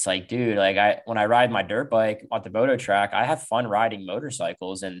it's like, dude, like when I ride my dirt bike on the moto track, I have fun riding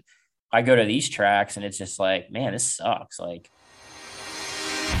motorcycles, and I go to these tracks and it's just like, man, this sucks. Like,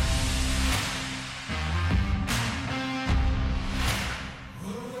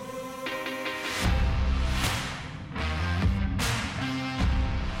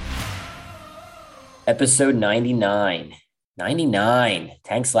 episode 99, 99,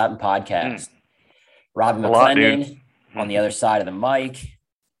 Tank Slapping Mm, Podcast. Robbie a lot, dude. McClendon on the other side of the mic,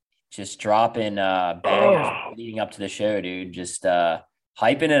 just dropping bangers Oh, leading up to the show, dude. Just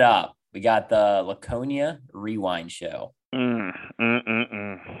hyping it up. We got the Laconia Rewind Show. It's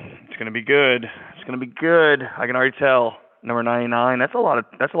gonna be good. It's gonna be good. I can already tell. Number 99. That's a lot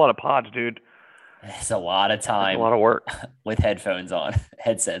of pods, dude. It's a lot of That's a time lot of work. with headphones on,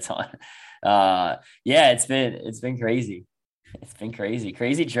 headsets on. Yeah, it's been crazy. It's been crazy,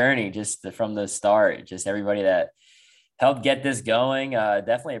 crazy journey just from the start. Just everybody that helped get this going.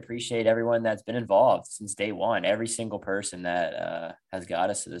 Definitely appreciate everyone that's been involved since day one. Every single person that has got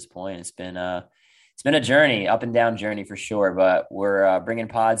us to this point. It's been a journey, up and down journey for sure. But we're bringing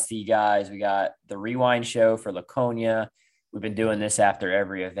pods to you guys. We got the Rewind Show for Laconia. We've been doing this after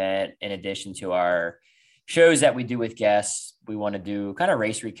every event, in addition to our shows that we do with guests. We want to do kind of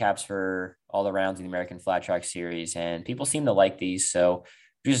race recaps for all the rounds in the American Flat Track Series, and people seem to like these. So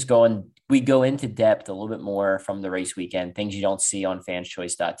we go into depth a little bit more from the race weekend, things you don't see on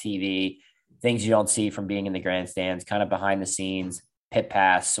fanschoice.tv, things you don't see from being in the grandstands, kind of behind the scenes, pit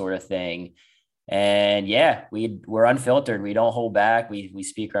pass sort of thing. And yeah, we're unfiltered. We don't hold back. We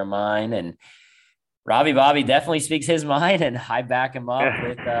speak our mind, and Robbie Bobby definitely speaks his mind, and I back him up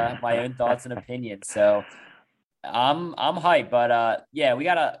with my own thoughts and opinions. So I'm hyped, but yeah, we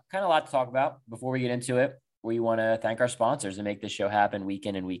got a kind of lot to talk about before we get into it. We want to thank our sponsors and make this show happen week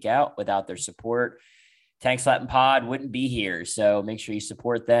in and week out. Without their support, Tank Slapping Pod wouldn't be here. So make sure you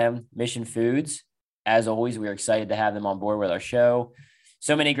support them. Mission Foods, as always, we're excited to have them on board with our show.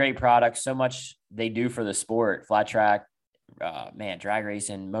 So many great products, so much they do for the sport, flat track, man, drag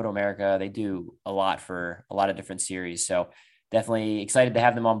racing, Moto America. They do a lot for a lot of different series. So definitely excited to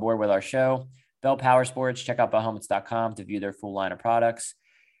have them on board with our show. Bell Power Sports, check out bellhelmets.com to view their full line of products.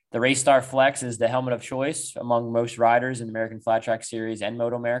 The Race Star Flex is the helmet of choice among most riders in the American Flat Track Series and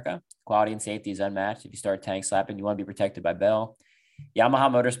Moto America. Quality and safety is unmatched. If you start tank slapping, you want to be protected by Bell.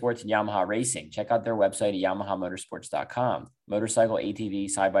 Yamaha Motorsports and Yamaha Racing. Check out their website at yamahamotorsports.com. Motorcycle, ATV,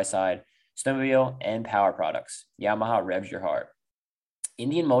 side-by-side, snowmobile, and power products. Yamaha revs your heart.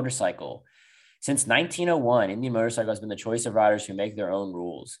 Indian Motorcycle. Since 1901, Indian Motorcycle has been the choice of riders who make their own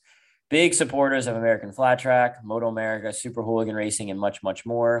rules. Big supporters of American Flat Track, Moto America, Super Hooligan Racing, and much, much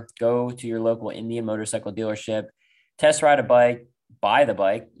more. Go to your local Indian motorcycle dealership, test ride a bike, buy the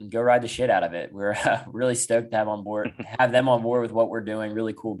bike, and go ride the shit out of it. We're really stoked to have them on board with what we're doing.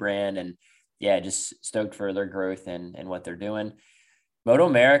 Really cool brand, and yeah, just stoked for their growth and what they're doing. Moto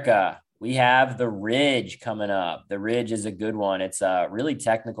America, we have the Ridge coming up. The Ridge is a good one. It's a really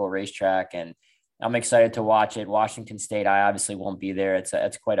technical racetrack, and I'm excited to watch it. Washington State, I obviously won't be there.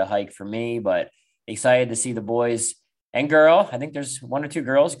 It's quite a hike for me, but excited to see the boys and girl. I think there's one or two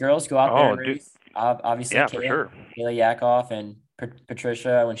girls. Girls go out there Oh, and dude. race. Obviously, Yeah, for sure. Kayla Yakoff and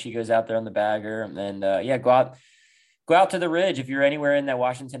Patricia when she goes out there on the bagger. And yeah, go out to the Ridge if you're anywhere in that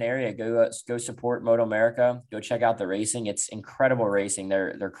Washington area. Go support Moto America. Go check out the racing. It's incredible racing.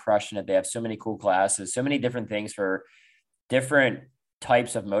 They're crushing it. They have so many cool classes, so many different things for different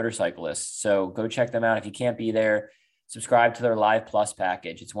types of motorcyclists. So go check them out. If you can't be there, subscribe to their Live Plus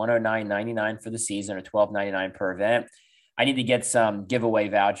package. It's $109.99 for the season or $12.99 per event. I need to get some giveaway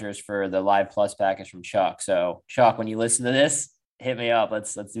vouchers for the Live Plus package from Chuck. So Chuck, when you listen to this, hit me up.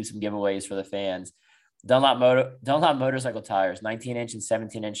 Let's do some giveaways for the fans. Dunlop motorcycle tires, 19-inch and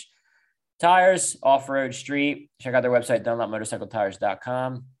 17-inch tires, off-road street. Check out their website,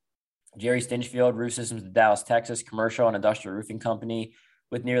 dunlopmotorcycletires.com. Jerry Stinchfield, Roof Systems of Dallas, Texas, commercial and industrial roofing company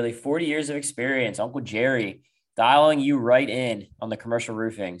with nearly 40 years of experience. Uncle Jerry dialing you right in on the commercial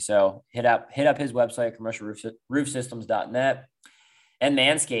roofing. So hit up his website, commercialroofsystems.net. And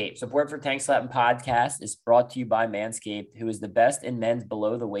Manscaped. Support for Tank Slapping Podcast is brought to you by Manscaped, who is the best in men's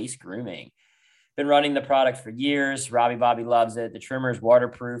below the waist grooming. Been running the product for years. Robbie Bobby loves it. The trimmer is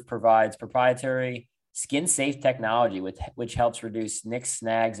waterproof, provides proprietary skin safe technology, which helps reduce nicks,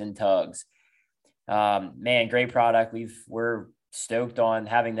 snags, and tugs. Man, great product. We're stoked on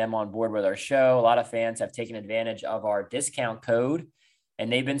having them on board with our show. A lot of fans have taken advantage of our discount code, and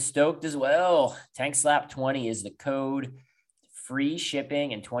they've been stoked as well. TankSlap20 is the code. Free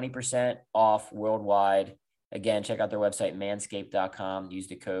shipping and 20% off worldwide. Again, check out their website, manscaped.com. Use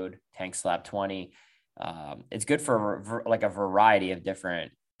the code TankSlap20. It's good for like a variety of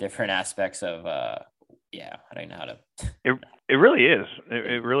different different aspects of yeah, I don't know how to. It it really is.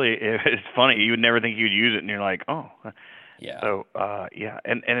 It really it's funny. You would never think you'd use it, and you're like, oh. Yeah. So yeah,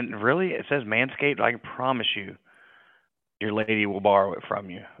 and really, it says Manscaped. I can promise you, your lady will borrow it from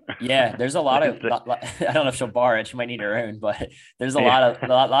you. Yeah, there's a lot of I don't know if she'll borrow it. She might need her own, but there's a lot of Yeah.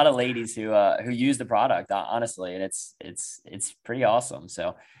 lot of ladies who use the product honestly, and it's pretty awesome.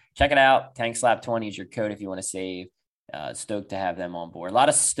 So check it out. Tank Slap 20 is your code if you want to save. Stoked to have them on board. A lot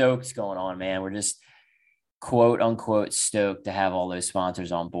of stokes going on, man. We're just quote unquote stoked to have all those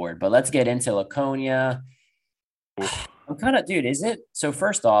sponsors on board. But let's get into Laconia. Oof. I'm kind of, dude, is it so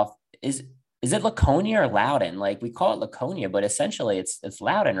first off, is it Laconia or Loudon? Like we call it Laconia, but essentially it's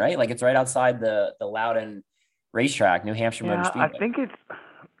Loudon, right? Like it's right outside the Loudon racetrack, New Hampshire Motor Yeah, I Speedway. think it's.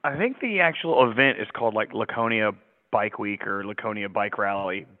 I think the actual event is called like Laconia Bike Week or Laconia Bike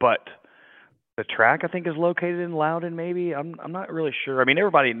Rally, but the track I think is located in Loudon. Maybe I'm not really sure. I mean,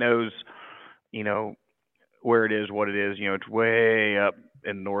 everybody knows, you know, where it is, what it is. You know, it's way up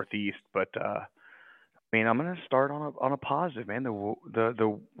in northeast, but I mean, I'm gonna start on a positive, man.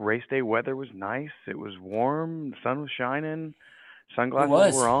 The race day weather was nice. It was warm. The sun was shining. It Sunglasses were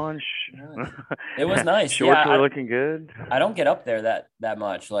was. on. It was nice. Shorts were Yeah, looking good. I don't get up there that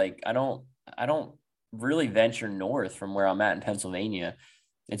much. Like I don't really venture north from where I'm at in Pennsylvania.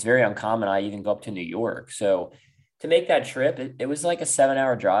 It's very uncommon. I even go up to New York. So to make that trip, it was like a 7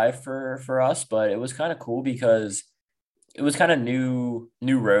 hour drive for us, but it was kind of cool because it was kind of new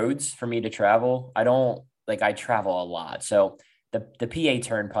roads for me to travel. I don't like I travel a lot. So the PA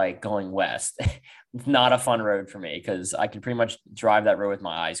Turnpike going west, it's not a fun road for me because I can pretty much drive that road with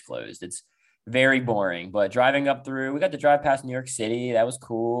my eyes closed. It's very boring. But driving up through, we got to drive past New York City. That was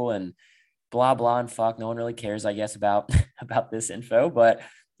cool and blah blah and fuck. No one really cares, I guess, about about this info. But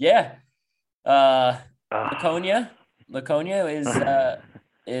yeah, uh Laconia. Laconia is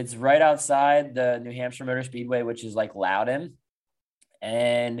it's right outside the New Hampshire Motor Speedway, which is like Loudon.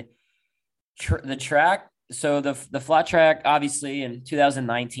 And the track, so the flat track, obviously in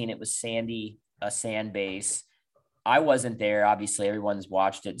 2019, it was sandy, a sand base. I wasn't there. Obviously, everyone's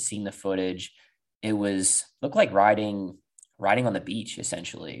watched it, seen the footage. It was looked like riding on the beach,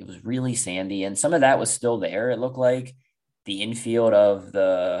 essentially. It was really sandy, and some of that was still there. It looked like the infield of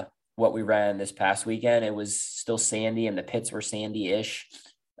the what we ran this past weekend. It was still sandy, and the pits were sandy-ish.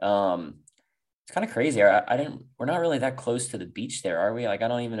 Um, it's kind of crazy. I didn't. We're not really that close to the beach there, are we? Like, I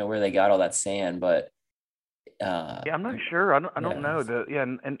don't even know where they got all that sand, but Yeah, I'm not sure. I don't yeah. know. Yeah,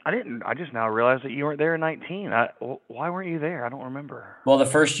 and I didn't. I just now realized that you weren't there in 19. Why weren't you there? I don't remember. Well, the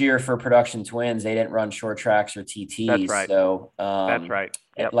first year for production twins, they didn't run short tracks or That's TTs. right. So, That's right.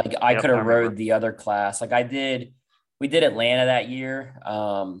 Yep. like I Yep. could I have remember. rode the other class. Like I did, we did Atlanta that year.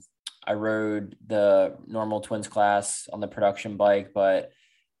 I rode the normal twins class on the production bike, but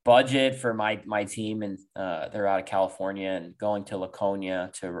budget for my team and they're out of California and going to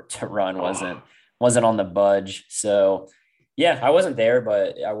Laconia to run Oh. wasn't on the budge. So yeah, I wasn't there,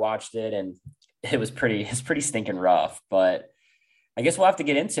 but I watched it and it's pretty stinking rough. But I guess we'll have to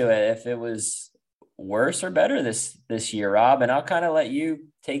get into it if it was worse or better this year, Rob. And I'll kind of let you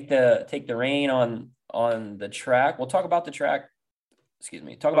take the reign on the track. We'll talk about the track. Excuse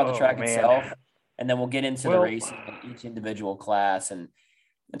me. Talk about the Oh track man. itself, and then we'll get into the Well. racing in each individual class and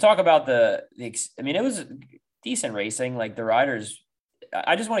talk about I mean, it was decent racing. Like the riders,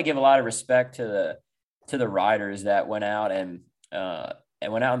 I just want to give a lot of respect to the riders that went out and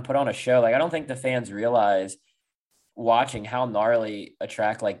put on a show. Like I don't think the fans realize watching how gnarly a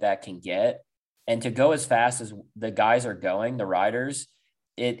track like that can get and to go as fast as the guys are going, the riders,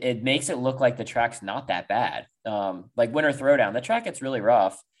 it makes it look like the track's not that bad. Like Winter Throwdown, the track gets really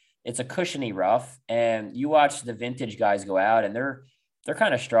rough. It's a cushiony rough, and you watch the vintage guys go out and they're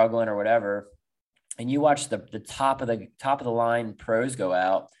kind of struggling or whatever. And you watch the top of the line pros go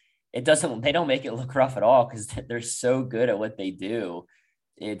out. They don't make it look rough at all because they're so good at what they do.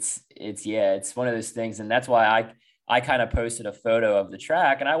 It's one of those things. And that's why I kind of posted a photo of the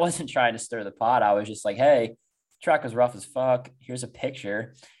track and I wasn't trying to stir the pot. I was just like, hey, track was rough as fuck. Here's a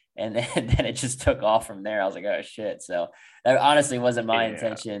picture. And then it just took off from there. I was like, oh shit. So that honestly wasn't my Yeah.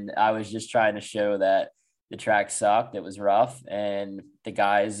 intention. I was just trying to show that the track sucked. It was rough. And the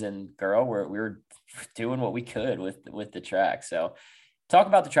guys and girl we were doing what we could with the track. So talk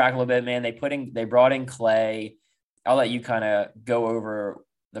about the track a little bit, man. They brought in clay. I'll let you kind of go over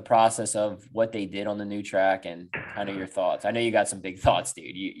the process of what they did on the new track and kind of your thoughts. I know you got some big thoughts,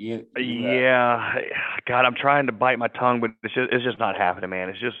 dude. Yeah. God, I'm trying to bite my tongue, but it's just not happening, man.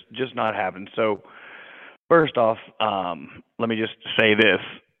 It's just not happening. So first off, let me just say this.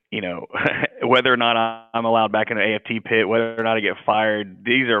 whether or not I'm allowed back in the AFT pit, whether or not I get fired.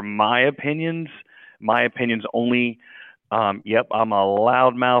 These are my opinions. My opinions only. Yep, I'm a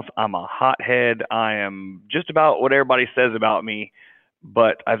loudmouth. I'm a hothead. I am just about what everybody says about me.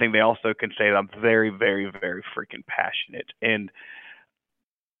 But I think they also can say that I'm very, very, very freaking passionate. And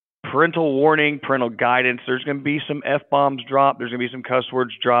parental warning, parental guidance. There's going to be some f bombs dropped. There's going to be some cuss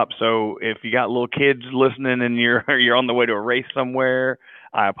words dropped. So if you got little kids listening and you're on the way to a race somewhere,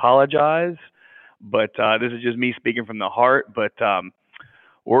 I apologize. But this is just me speaking from the heart. But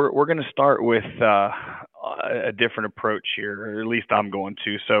we're going to start with a different approach here, or at least I'm going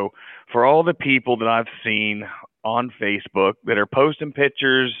to. So for all the people that I've seen on Facebook that are posting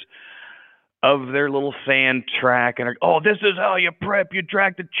pictures of their little sand track and are, oh, this is how you prep, you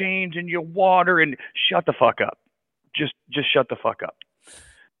drag the chains and you water, and shut the fuck up. Just shut the fuck up.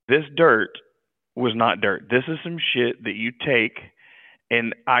 This dirt was not dirt. This is some shit that you take,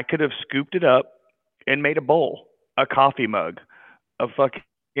 and I could have scooped it up and made a bowl, a coffee mug, a fucking,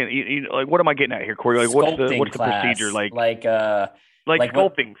 like, what am I getting at here, Corey? Like, what's the procedure? Like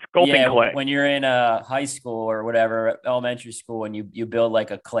sculpting yeah, clay. when you're in high school or whatever, elementary school, and you build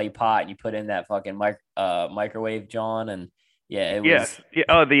like a clay pot and you put in that fucking microwave, John, and yeah, it was. Yes, yeah.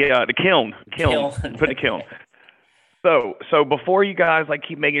 Oh, the kiln. Put a kiln. So before you guys like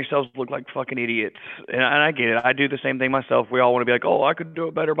keep making yourselves look like fucking idiots, and I get it, I do the same thing myself. We all want to be like, oh, I could do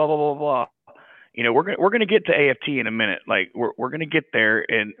it better, blah blah blah blah. We're gonna get to AFT in a minute. Like we're gonna get there,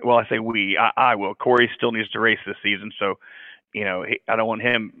 and well, I say we, I will. Corey still needs to race this season, so I don't want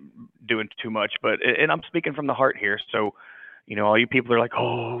him doing too much. But and I'm speaking from the heart here, so all you people are like,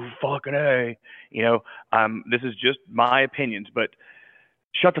 oh, fucking A, this is just my opinions, but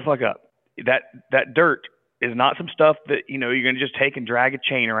shut the fuck up. That dirt is not some stuff that you're gonna just take and drag a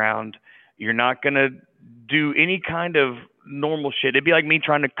chain around. You're not gonna do any kind of normal shit. It'd be like me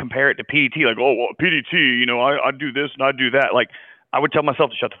trying to compare it to PDT, like, oh, well, PDT, I do this and I do that. Like, I would tell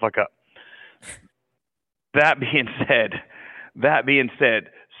myself to shut the fuck up. That being said,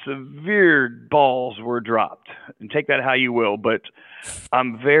 severe balls were dropped, and take that how you will, but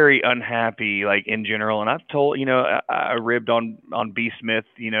I'm very unhappy, like, in general. And I've told, I ribbed on B Smith,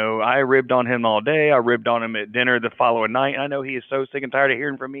 I ribbed on him all day. I ribbed on him at dinner the following night. I know he is so sick and tired of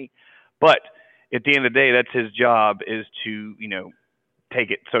hearing from me, but at the end of the day, that's his job, is to, take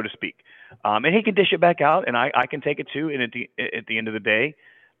it, so to speak. And he can dish it back out, and I can take it too. And at the end of the day,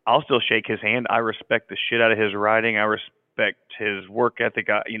 I'll still shake his hand. I respect the shit out of his riding. I respect his work ethic.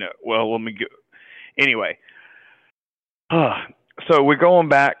 Well, let me go. Anyway, so we're going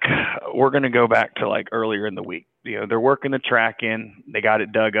back. We're going to go back to like earlier in the week. They're working the track in. They got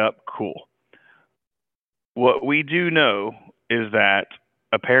it dug up. Cool. What we do know is that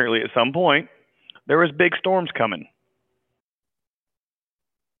apparently at some point there was big storms coming.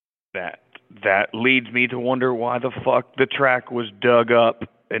 That leads me to wonder why the fuck the track was dug up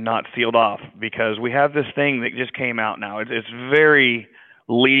and not sealed off, because we have this thing that just came out now. It's very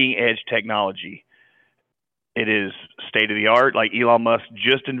leading edge technology. It is state of the art. Like, Elon Musk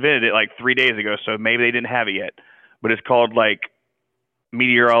just invented it like 3 days ago, so maybe they didn't have it yet. But it's called like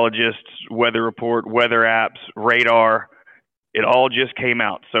meteorologists, weather report, weather apps, radar. It all just came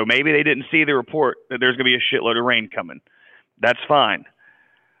out. So maybe they didn't see the report that there's going to be a shitload of rain coming. That's fine.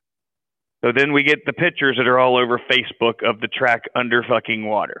 So then we get the pictures that are all over Facebook of the track under fucking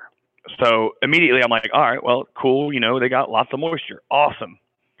water. So immediately I'm like, all right, well, cool. They got lots of moisture. Awesome.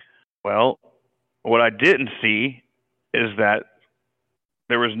 Well, what I didn't see is that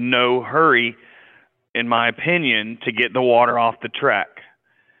there was no hurry, in my opinion, to get the water off the track.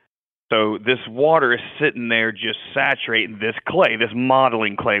 So this water is sitting there just saturating this clay, this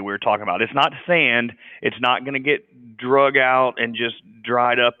modeling clay we were talking about. It's not sand. It's not going to get drug out and just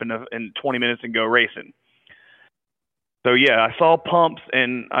dried up in 20 minutes and go racing. So, yeah, I saw pumps,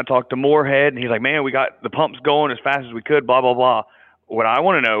 and I talked to Moorhead, and he's like, man, we got the pumps going as fast as we could, blah, blah, blah. What I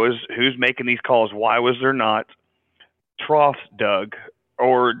want to know is who's making these calls. Why was there not troughs dug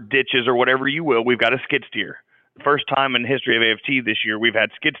or ditches or whatever you will? We've got a skid steer. First time in the history of AFT this year, we've had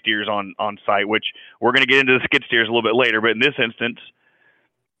skid steers on site, which we're going to get into the skid steers a little bit later. But in this instance,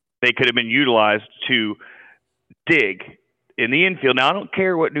 they could have been utilized to dig in the infield. Now, I don't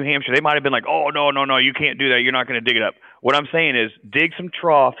care what New Hampshire, they might have been like, oh, no, you can't do that. You're not going to dig it up. What I'm saying is dig some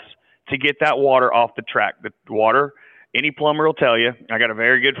troughs to get that water off the track. The water, any plumber will tell you. I got a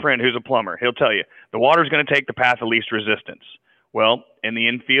very good friend who's a plumber. He'll tell you the water is going to take the path of least resistance. Well, in the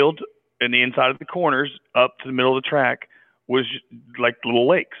infield, in the inside of the corners, up to the middle of the track, was like little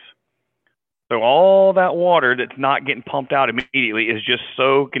lakes. So all that water that's not getting pumped out immediately is just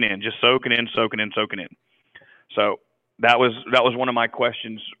soaking in. So That was one of my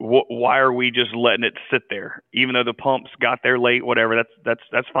questions. Why are we just letting it sit there, even though the pumps got there late? Whatever.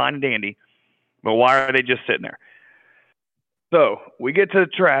 That's fine and dandy. But why are they just sitting there? So we get to the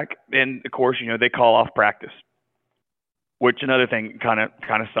track, and of course, they call off practice, which another thing kind of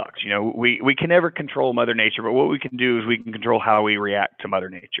sucks. We can never control Mother Nature, but what we can do is we can control how we react to Mother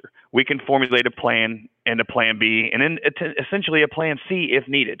Nature. We can formulate a plan and a plan B, and then essentially a plan C if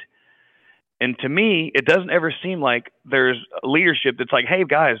needed. And to me, it doesn't ever seem like there's leadership that's like, hey,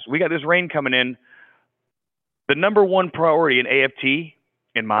 guys, we got this rain coming in. The number one priority in AFT,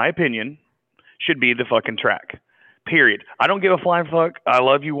 in my opinion, should be the fucking track. Period. I don't give a flying fuck. I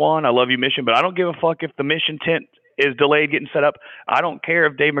love you, Juan. I love you, Mission, but I don't give a fuck if the Mission tent is delayed getting set up. I don't care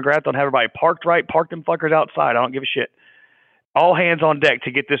if Dave McGrath don't have everybody parked right. Park them fuckers outside. I don't give a shit. All hands on deck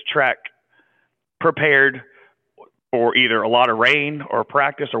to get this track prepared for either a lot of rain or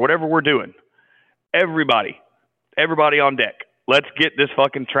practice or whatever we're doing. Everybody on deck. Let's get this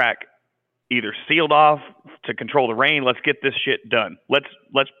fucking track either sealed off to control the rain. Let's get this shit done. Let's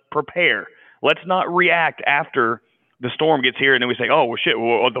prepare. Let's not react after the storm gets here and then we say, oh, well, shit,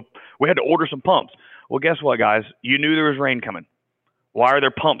 we had to order some pumps. Well, guess what, guys? You knew there was rain coming. Why are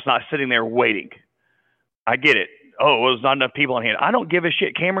there pumps not sitting there waiting? I get it. Oh, well, there's not enough people on hand. I don't give a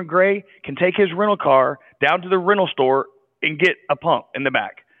shit. Cameron Gray can take his rental car down to the rental store and get a pump in the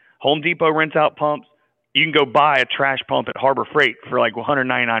back. Home Depot rents out pumps. You can go buy a trash pump at Harbor Freight for like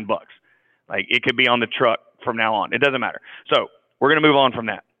 $199. Like, it could be on the truck from now on. It doesn't matter. So we're going to move on from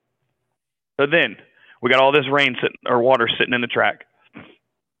that. So then we got all this rain or water sitting in the track,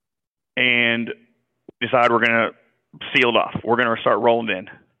 and we decide we're going to seal it off. We're going to start rolling in.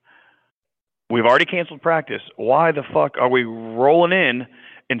 We've already canceled practice. Why the fuck are we rolling in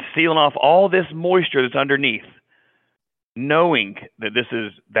and sealing off all this moisture that's underneath, knowing that this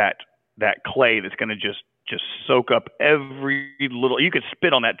is that clay that's going to just soak up every little. You could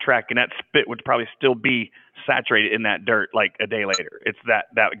spit on that track, and that spit would probably still be saturated in that dirt like a day later. It's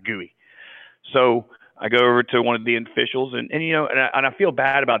that gooey. So I go over to one of the officials, and I feel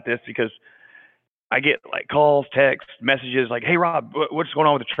bad about this because I get like calls, texts, messages like, hey, Rob, what's going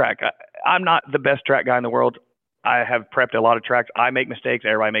on with the track? I'm not the best track guy in the world. I have prepped a lot of tracks. I make mistakes.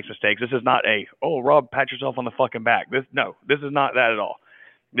 Everybody makes mistakes. This is not Rob, pat yourself on the fucking back. This is not that at all.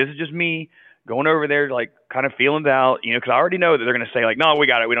 This is just me going over there, like, kind of feeling it out, because I already know that they're going to say, like, no, we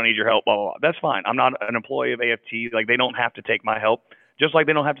got it. We don't need your help, blah, blah, blah. That's fine. I'm not an employee of AFT. Like, they don't have to take my help, just like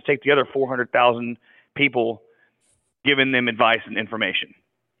they don't have to take the other 400,000 people giving them advice and information.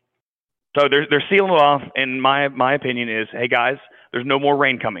 So they're sealing it off, and my opinion is, hey, guys, there's no more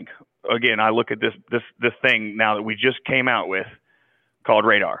rain coming. Again, I look at this thing now that we just came out with called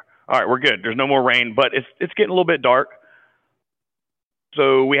radar. All right, we're good. There's no more rain, but it's getting a little bit dark.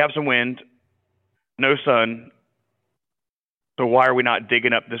 So we have some wind, no sun. So why are we not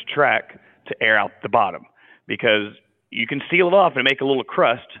digging up this track to air out the bottom? Because you can seal it off and make a little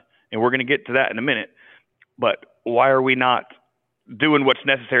crust, and we're going to get to that in a minute. But why are we not doing what's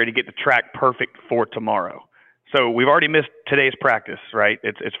necessary to get the track perfect for tomorrow? So we've already missed today's practice, right?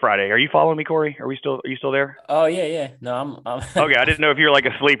 It's Friday. Are you following me, Corey? Are you still there? Oh yeah. No, I'm okay. I didn't know if you were like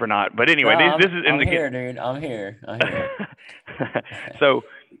asleep or not, but anyway, no, this is in I'm here, dude. I'm here. So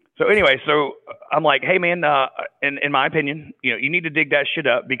anyway, I'm like, hey man, in my opinion, you need to dig that shit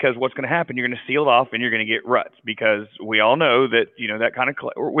up, because what's going to happen, you're going to seal it off and you're going to get ruts, because we all know that, that kind of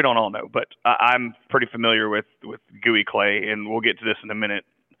clay, we don't all know, but I'm pretty familiar with gooey clay, and we'll get to this in a minute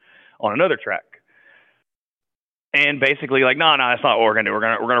on another track. And basically, like, no, that's not what we're gonna do. We're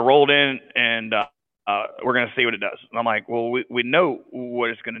gonna roll it in, and we're gonna see what it does. And I'm like, well, we know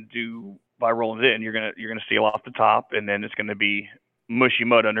what it's gonna do by rolling it in. You're gonna seal off the top, and then it's gonna be mushy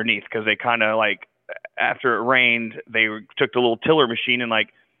mud underneath, because they kind of, like, after it rained, they took the little tiller machine and,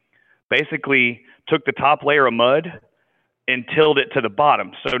 like, basically took the top layer of mud and tilled it to the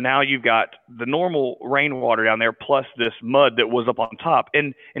bottom. So now you've got the normal rainwater down there plus this mud that was up on top.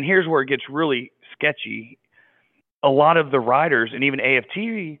 And here's where it gets really sketchy. A lot of the riders and even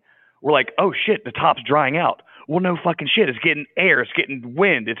AFT were like, oh shit, the top's drying out. Well, no fucking shit. It's getting air. It's getting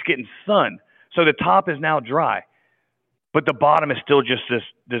wind. It's getting sun. So the top is now dry, but the bottom is still just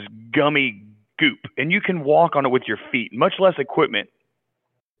this gummy goop. And you can walk on it with your feet, much less equipment,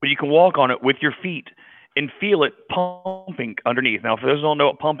 but you can walk on it with your feet and feel it pumping underneath. Now, for those who don't know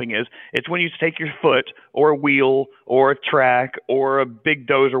what pumping is, it's when you take your foot or a wheel or a track or a big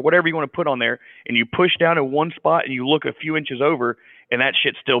dozer, whatever you want to put on there, and you push down in one spot and you look a few inches over, and that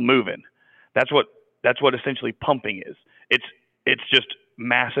shit's still moving. That's what essentially pumping is. It's just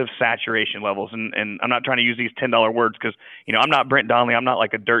massive saturation levels. And I'm not trying to use these $10 words because, I'm not Brent Donnelly. I'm not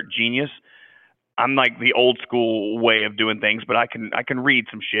like a dirt genius. I'm like the old school way of doing things, but I can read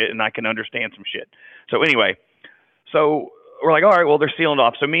some shit and I can understand some shit. So anyway, so we're like, all right, well, they're sealing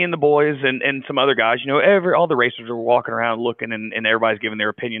off. So me and the boys and some other guys, all the racers are walking around looking, and everybody's giving their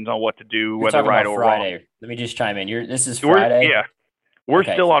opinions on what to do, You're whether talking right about or wrong. Friday. Let me just chime in. This is We're Friday. yeah, we're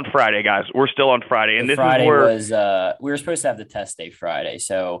Okay. still on Friday, guys. We're still on Friday, So and this is Friday where was we were supposed to have the test day Friday.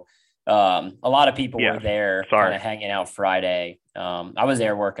 So a lot of people were yeah. there kind Sorry. of hanging out Friday. I was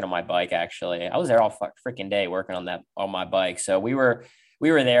there working on my bike actually. I was there all freaking day working on my bike. So we were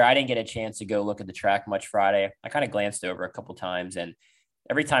there. I didn't get a chance to go look at the track much Friday. I kind of glanced over a couple times, and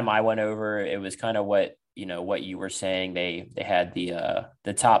every time I went over, it was kind of what you were saying. They had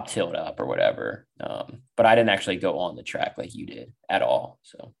the top tilt up or whatever. But I didn't actually go on the track like you did at all.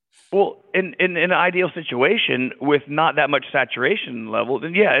 So Well, in an ideal situation with not that much saturation level,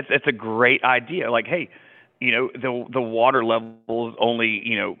 then yeah, it's a great idea. Like, hey, the water level is only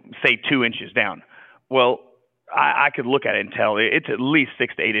say 2 inches down. Well, I could look at it and tell it's at least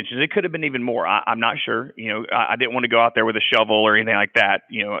 6 to 8 inches. It could have been even more. I'm not sure. I didn't want to go out there with a shovel or anything like that.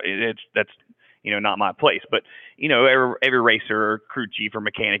 That's not my place. But every racer or crew chief or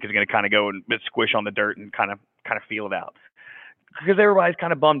mechanic is going to kind of go and squish on the dirt and kind of feel it out, because everybody's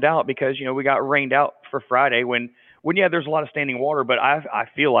kind of bummed out because we got rained out for Friday when yeah, there's a lot of standing water. But I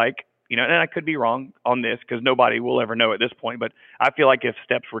feel like, and I could be wrong on this because nobody will ever know at this point, but I feel like if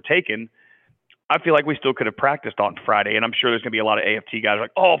steps were taken, I feel like we still could have practiced on Friday. And I'm sure there's going to be a lot of AFT guys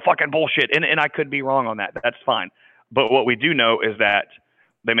like, oh, fucking bullshit. And I could be wrong on that. That's fine. But what we do know is that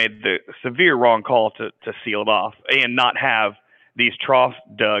they made the severe wrong call to seal it off and not have these troughs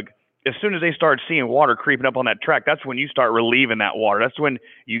dug. As soon as they start seeing water creeping up on that track, that's when you start relieving that water. That's when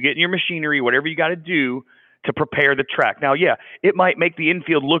you get in your machinery, whatever you got to do to prepare the track. Now, yeah, it might make the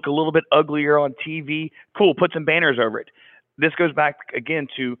infield look a little bit uglier on TV. Cool, put some banners over it. This goes back again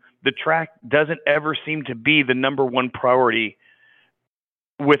to the track doesn't ever seem to be the number one priority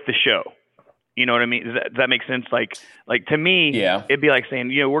with the show. You know what I mean? Does that make sense? Like to me, yeah. it'd be like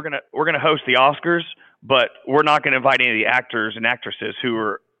saying, we're gonna host the Oscars, but we're not gonna invite any of the actors and actresses who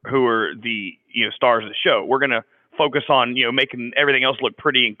are the stars of the show. We're gonna focus on making everything else look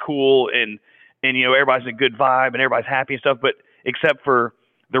pretty and cool, and everybody's in a good vibe and everybody's happy and stuff. But except for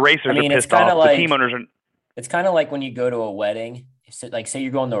the racers are pissed off, the team owners are. It's kind of like when you go to a wedding. So, like, say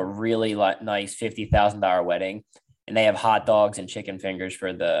you're going to a really nice $50,000 wedding, and they have hot dogs and chicken fingers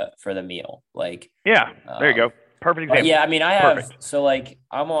for the meal. Like, yeah, there you go, perfect example. Yeah, I mean, I have perfect. So like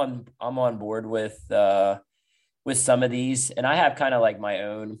I'm on board with some of these, and I have kind of like my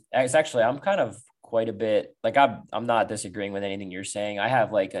own. It's actually I'm kind of quite a bit like I'm not disagreeing with anything you're saying. I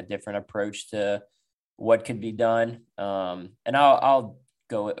have like a different approach to what could be done, and I'll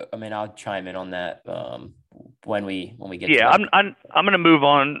go. I mean, I'll chime in on that when we get. Yeah, to I'm gonna move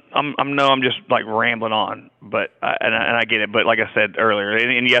on. I'm just like rambling on, but and I get it. But like I said earlier,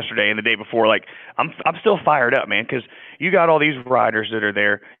 and yesterday and the day before, like I'm still fired up, man, because you got all these riders that are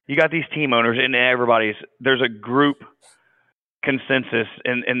there, you got these team owners, and there's a group consensus,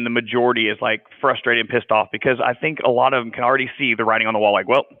 and the majority is like frustrated and pissed off because I think a lot of them can already see the writing on the wall. Like,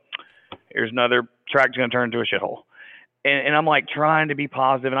 well, here's another track's gonna turn into a shithole. And I'm like trying to be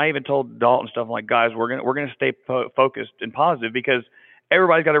positive, and I even told Dalton stuff. I'm like, guys, we're gonna stay focused and positive because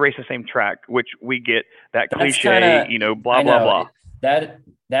everybody's got to race the same track, which we get that cliche, blah blah blah.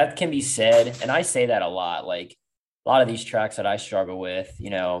 That can be said, and I say that a lot. Like a lot of these tracks that I struggle with,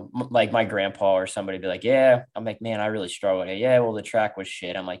 like my grandpa or somebody be like, yeah, I'm like, man, I really struggle. Yeah, well, the track was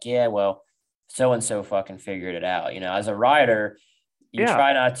shit. I'm like, yeah, well, so and so fucking figured it out. As a rider, you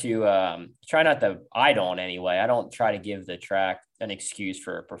try not to I don't anyway. I don't try to give the track an excuse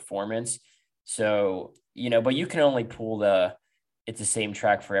for a performance. So, but you can only pull it's the same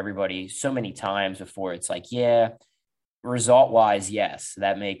track for everybody so many times before it's like, yeah, result wise, yes,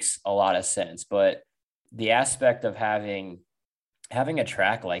 that makes a lot of sense. But the aspect of having a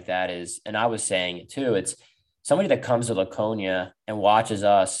track like that is, and I was saying it too, it's somebody that comes to Laconia and watches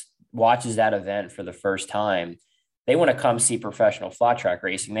that event for the first time. They want to come see professional flat track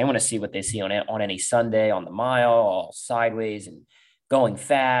racing. They want to see what they see on any Sunday on the mile, all sideways and going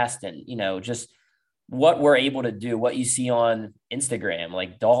fast, and just what we're able to do. What you see on Instagram,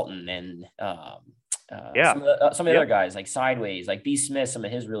 like Dalton and some of the other guys, like Sideways, like B Smith, some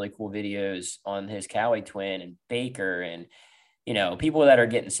of his really cool videos on his Cowie twin, and Baker, and people that are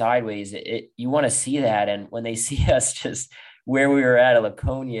getting sideways. You want to see that, and when they see us just where we were at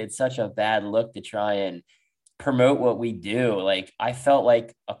Laconia, it's such a bad look to try and promote what we do. Like I felt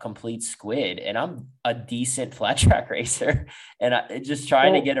like a complete squid, and I'm a decent flat track racer, and I just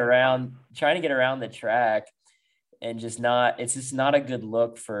trying to get around the track, and it's just not a good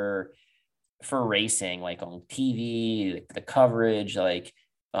look for for racing, like on TV, the coverage, like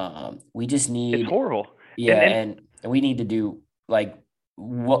we just It's need, horrible. yeah, And and we need to do like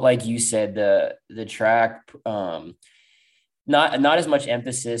what, like you said, the track, not as much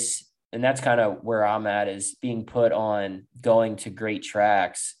emphasis, and that's kind of where I'm at, is being put on going to great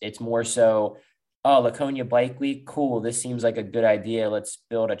tracks. It's more so, oh, Laconia Bike Week, cool. This seems like a good idea. Let's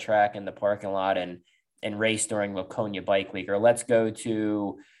build a track in the parking lot and race during Laconia Bike Week, or let's go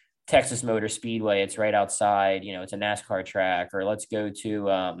to Texas Motor Speedway. It's right outside. It's a NASCAR track, or let's go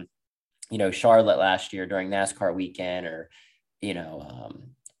to Charlotte last year during NASCAR weekend, or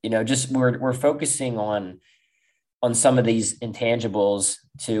just we're focusing on some of these intangibles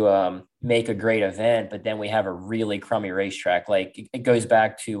to make a great event, but then we have a really crummy racetrack. Like it goes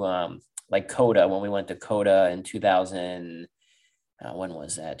back to like Coda, when we went to Coda in 2000. When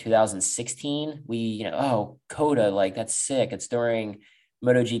was that? 2016. Oh, Coda, like that's sick. It's during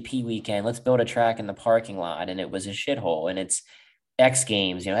MotoGP weekend. Let's build a track in the parking lot, and it was a shithole. And it's X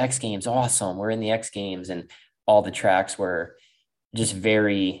Games. X Games, awesome. We're in the X Games, and all the tracks were just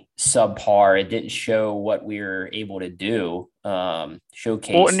very subpar. It didn't show what we were able to do. well,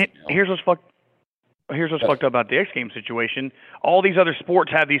 Showcase. and here's what's fucked up about the X Games situation. All these other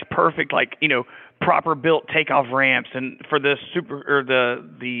sports have these perfect, like, proper built takeoff ramps, and for the super or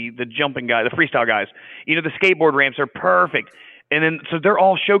the jumping guy, the freestyle guys, the skateboard ramps are perfect. And then so they're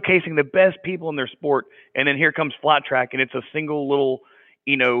all showcasing the best people in their sport, and then here comes flat track, and it's a single little,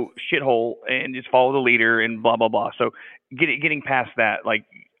 shithole, and just follow the leader and blah blah blah. So getting past that, like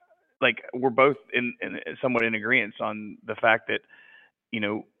we're both in somewhat in agreement on the fact that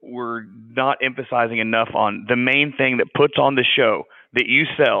we're not emphasizing enough on the main thing that puts on the show that you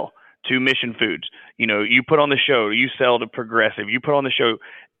sell to Mission Foods. You put on the show, you sell to Progressive, you put on the show,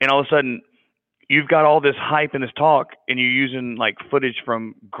 and all of a sudden you've got all this hype and this talk, and you're using like footage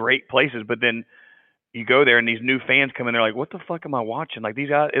from great places, but then you go there and these new fans come in, they're like, what the fuck am I watching? Like these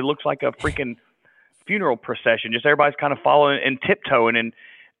guys, it looks like a freaking funeral procession. Just everybody's kind of following and tiptoeing, and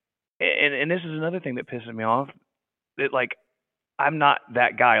this is another thing that pisses me off. That like I'm not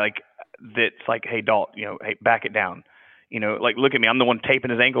that guy like that's like, hey Dalt, hey, back it down. Like look at me. I'm the one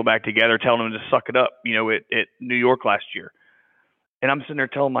taping his ankle back together, telling him to suck it up, at New York last year. And I'm sitting there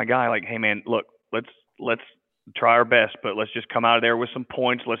telling my guy, like, hey man, look, let's try our best, but let's just come out of there with some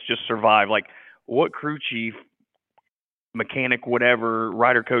points. Let's just survive. Like, what crew chief, mechanic, whatever,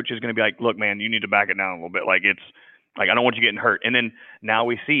 rider coach is going to be like, look, man, you need to back it down a little bit. Like, it's like, I don't want you getting hurt. And then now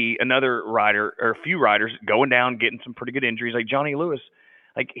we see another rider or a few riders going down, getting some pretty good injuries. Like Johnny Lewis,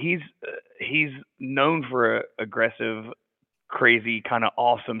 like he's known for a aggressive, crazy, kind of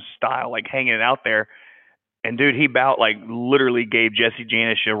awesome style, like hanging it out there. And dude, he about like literally gave Jesse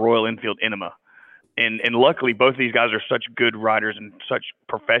Janish a Royal Enfield enema. And luckily both of these guys are such good riders and such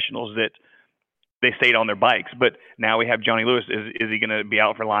professionals that they stayed on their bikes. But now we have Johnny Lewis. Is he going to be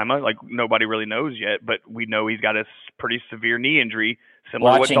out for Lima? Like nobody really knows yet, but we know he's got a pretty severe knee injury,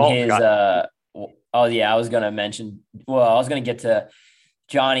 similar Watching to what Dalton's his got. oh yeah, I was gonna mention, well, I was gonna get to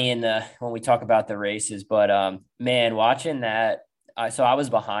Johnny in the when we talk about the races, but man, watching that, so I was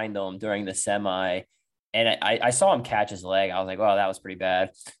behind him during the semi, and I saw him catch his leg. I was like, wow, that was pretty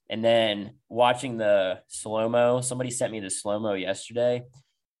bad. And then watching the slow-mo, somebody sent me the slow-mo yesterday.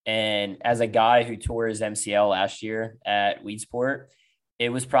 And as a guy who tore his MCL last year at Weedsport, it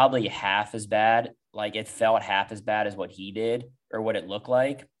was probably half as bad. Like it felt half as bad as what he did or what it looked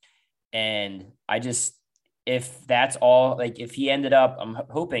like. And I just, if that's all, like if he ended up, I'm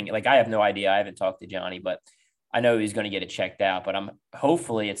hoping, like I have no idea. I haven't talked to Johnny, but I know he's going to get it checked out. But I'm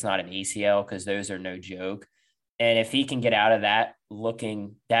hopefully it's not an ACL, because those are no joke. And if he can get out of that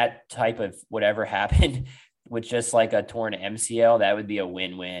looking that type of whatever happened with just like a torn MCL, that would be a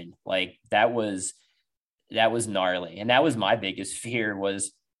win-win. Like that was gnarly. And that was my biggest fear,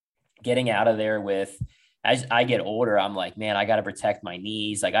 was getting out of there with, as I get older, I'm like, man, I got to protect my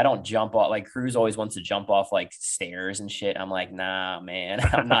knees. Like I don't jump off, like Cruz always wants to jump off like stairs and shit. I'm like, nah, man,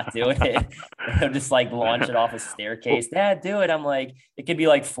 I'm not doing it. He'll just like launch it off a staircase. Dad, do it. I'm like, it could be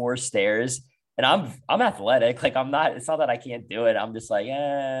like 4 stairs. And I'm athletic. Like I'm not, it's not that I can't do it. I'm just like,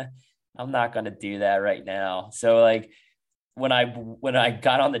 I'm not going to do that right now. So like when I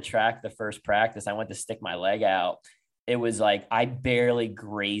got on the track, the first practice, I went to stick my leg out. It was like I barely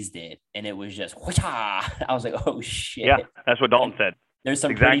grazed it, and it was just whoosh. I was like, oh shit. Yeah, that's what Dalton And said. there's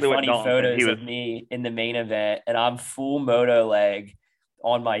some pretty Exactly what funny Dalton said. He photos was, of me in the main event, and I'm full moto leg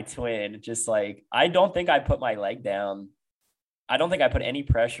on my twin. Just like I don't think I put my leg down. I don't think I put any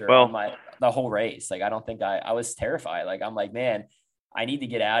pressure on well, the whole race. Like I don't think I was terrified. Like I'm like, man, I need to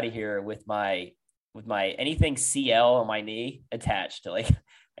get out of here with my anything CL on my knee attached. Like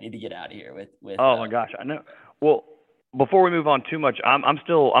I need to get out of here with Oh my gosh, I know. Well, before we move on too much, I'm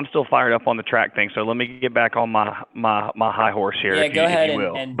still fired up on the track thing. So let me get back on my high horse here, Yeah, if go you ahead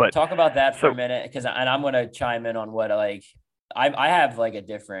will. and But talk about that for a so minute, because and I'm gonna chime in on what like I have like a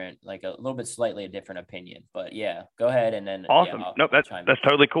different, like a little bit slightly a different opinion. But yeah, go ahead and then yeah, awesome. Nope, I'll that's chime in. that's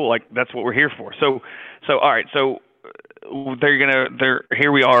totally cool. Like that's what we're here for. So all right. So they're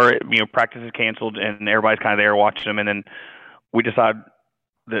here we are. Practice is canceled, and everybody's kind of there watching them, and then we decide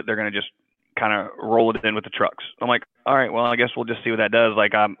that they're gonna just kind of roll it in with the trucks. I'm like, all right, well, I guess we'll just see what that does.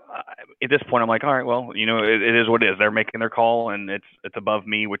 Like, at this point, I'm like, all right, well, it is what it is. They're making their call, and it's above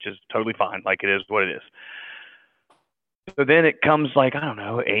me, which is totally fine. Like, it is what it is. So then it comes like, I don't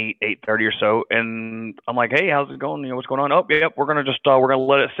know, 8:30 or so, and I'm like, hey, how's it going? What's going on? Oh, yep, we're gonna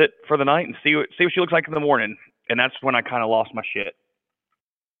let it sit for the night and see what she looks like in the morning. And that's when I kind of lost my shit.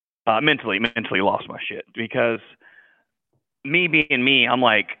 Mentally lost my shit, because me being me, I'm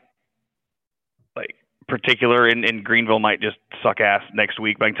like particular in Greenville might just suck ass next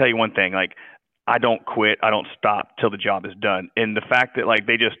week. But I can tell you one thing, like, I don't quit, I don't stop till the job is done. And the fact that, like,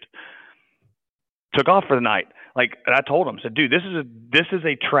 they just took off for the night, like, and I told them, said, dude, this is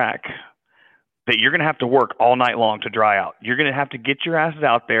a track that you're gonna have to work all night long to dry out. You're gonna have to get your asses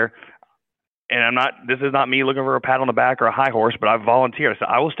out there. And this is not me looking for a pat on the back or a high horse, but I volunteered. I said,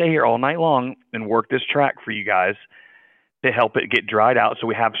 I will stay here all night long and work this track for you guys to help it get dried out, so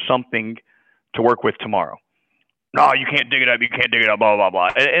we have something to work with tomorrow. No, you can't dig it up. You can't dig it up. Blah blah blah.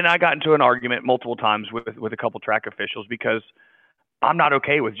 And I got into an argument multiple times with a couple track officials, because I'm not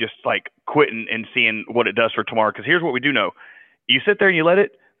okay with just like quitting and seeing what it does for tomorrow. Because here's what we do know: you sit there and you let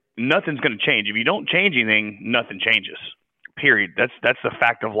it, nothing's going to change. If you don't change anything, nothing changes. Period. That's the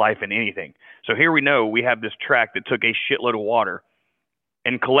fact of life in anything. So here we know we have this track that took a shitload of water,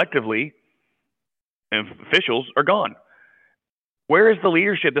 and collectively, officials are gone. Where is the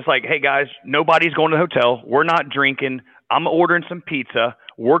leadership that's like, hey guys, nobody's going to the hotel. We're not drinking. I'm ordering some pizza.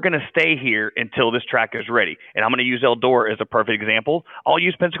 We're going to stay here until this track is ready. And I'm going to use Eldora as a perfect example. I'll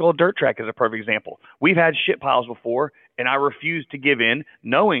use Pensacola Dirt Track as a perfect example. We've had shit piles before, and I refuse to give in,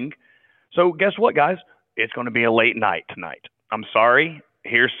 knowing. So guess what, guys? It's going to be a late night tonight. I'm sorry.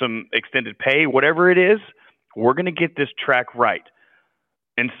 Here's some extended pay, whatever it is. We're going to get this track right.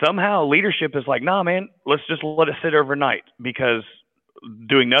 And somehow leadership is like, nah, man, let's just let it sit overnight, because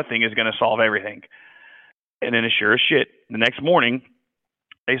doing nothing is going to solve everything. And then, as sure as shit, the next morning,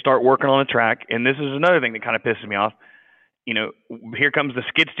 they start working on the track. And this is another thing that kind of pisses me off. Here comes the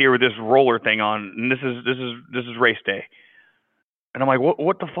skid steer with this roller thing on, and this is race day. And I'm like,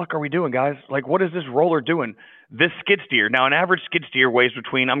 what the fuck are we doing, guys? Like, what is this roller doing? This skid steer. Now, an average skid steer weighs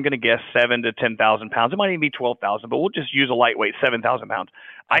between, I'm going to guess, 7,000 to 10,000 pounds. It might even be 12,000, but we'll just use a lightweight, 7,000 pounds.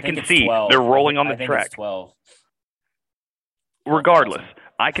 I think can it's see 12. they're rolling on I the think track. It's 12. Regardless,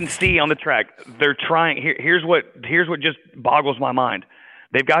 I can see on the track they're trying. Here's what just boggles my mind.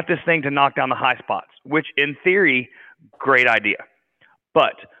 They've got this thing to knock down the high spots, which in theory, great idea.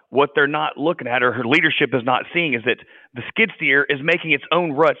 But what they're not looking at, or her leadership is not seeing, is that the skid steer is making its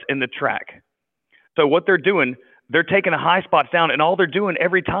own ruts in the track. So what they're doing, they're taking the high spots down, and all they're doing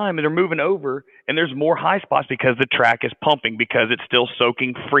every time is they're moving over, and there's more high spots because the track is pumping, because it's still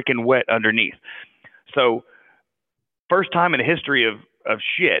soaking freaking wet underneath. So first time in the history of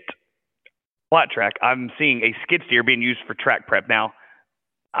shit, flat track, I'm seeing a skid steer being used for track prep. Now,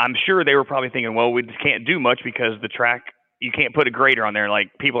 I'm sure they were probably thinking, well, we just can't do much because the track, you can't put a grader on there.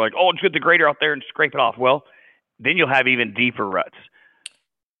 Like, people are like, oh, just get the grader out there and scrape it off. Well, then you'll have even deeper ruts.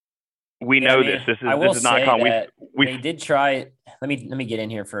 We know this. This is not common. They did try. Let me get in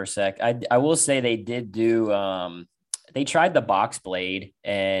here for a sec. I will say they did do. They tried the box blade,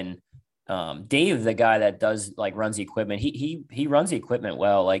 and Dave, the guy that does like runs the equipment, he runs the equipment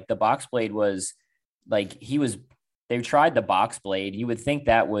well. Like, the box blade was like they tried the box blade. You would think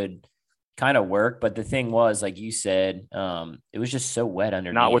that would kind of work, but the thing was, like you said, it was just so wet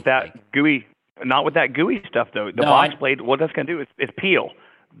underneath. Not with that gooey stuff though. The box blade, what that's going to do is peel.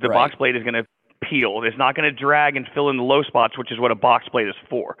 The box blade is going to peel. It's not going to drag and fill in the low spots, which is what a box blade is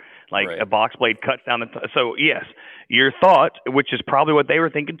for. Like, a box blade cuts down so yes, your thought, which is probably what they were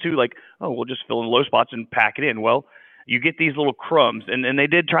thinking too, like, oh, we'll just fill in the low spots and pack it in. Well, you get these little crumbs, and they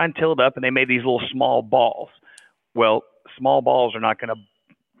did try and till it up, and they made these little small balls. Well, small balls are not going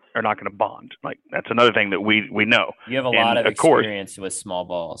to bond. Like, that's another thing that we know. You have a lot of experience with small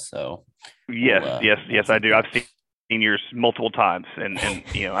balls, so yes, I do. I've seen yours multiple times, and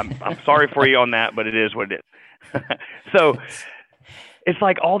I'm sorry for you on that, but it is what it is. So it's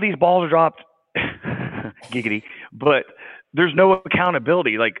like all these balls are dropped, giggity, but there's no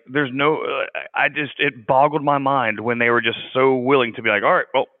accountability. Like there's no, I just, it boggled my mind when they were just so willing to be like, all right,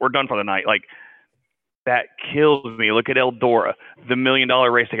 well, we're done for the night. Like that kills me. Look at Eldora, the $1 million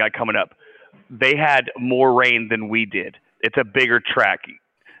race they got coming up. They had more rain than we did. It's a bigger track.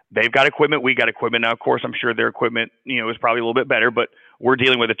 They've got equipment. We got equipment. Now, of course, I'm sure their equipment, is probably a little bit better, but we're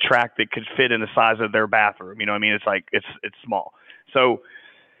dealing with a track that could fit in the size of their bathroom. You know what I mean? It's like, it's small. So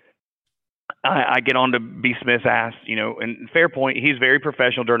I get on to B. Smith's ass, and fair point. He's very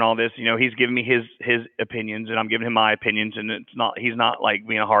professional during all this. He's giving me his opinions, and I'm giving him my opinions. And he's not like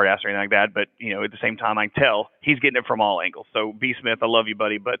being a hard ass or anything like that. But at the same time, I can tell he's getting it from all angles. So B. Smith, I love you,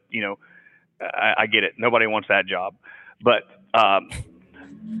 buddy, but I get it. Nobody wants that job, but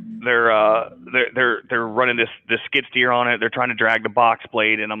they're running this skid steer on it. They're trying to drag the box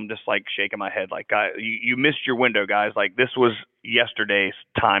blade, and I'm just like shaking my head, like, you missed your window, guys. Like this was yesterday's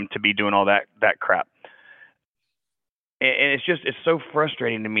time to be doing all that crap. And it's so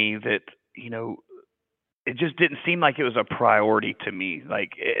frustrating to me that it just didn't seem like it was a priority to me.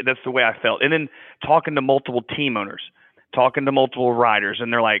 Like that's the way I felt. And then talking to multiple team owners, talking to multiple riders,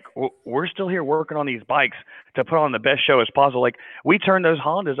 and they're like, we're still here working on these bikes to put on the best show as possible. Like we turned those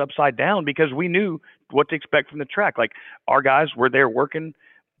Hondas upside down because we knew what to expect from the track. Like our guys were there working,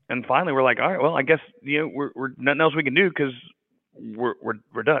 and finally we're like, all right, well, I guess we're nothing else we can do because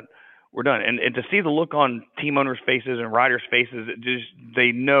we're done. We're done. And to see the look on team owners' faces and riders' faces,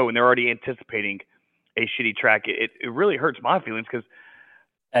 they know, and they're already anticipating a shitty track. It really hurts my feelings because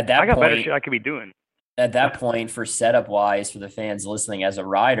at that I got point, better shit I could be doing. At that point, for setup wise, for the fans listening, as a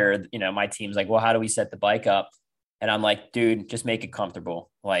rider, my team's like, well, how do we set the bike up? And I'm like, dude, just make it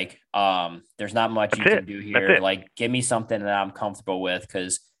comfortable. Like, there's not much you can do here. Like, give me something that I'm comfortable with,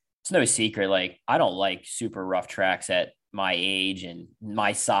 because it's no secret. Like, I don't like super rough tracks at my age and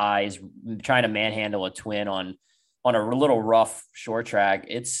my size. Trying to manhandle a twin on a little rough short track,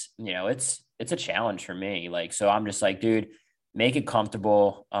 it's a challenge for me. Like, so I'm just like, dude, make it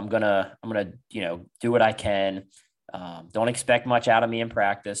comfortable. I'm gonna do what I can. Don't expect much out of me in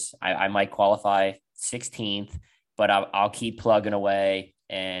practice. I might qualify 16th, but I'll keep plugging away.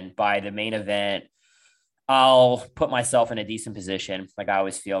 And by the main event, I'll put myself in a decent position. Like I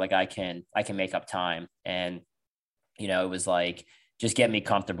always feel like I can make up time. And it was like, just get me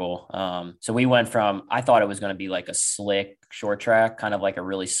comfortable. So we went from, I thought it was going to be like a slick short track, kind of like a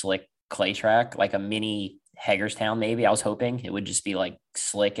really slick clay track, like a mini Hagerstown. Maybe I was hoping it would just be like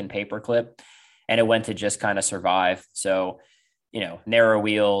slick and paperclip, and it went to just kind of survive. So, narrow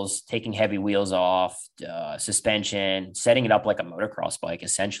wheels, taking heavy wheels off, suspension, setting it up like a motocross bike,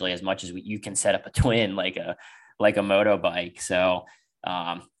 essentially, as much as you can set up a twin, like a moto bike. So,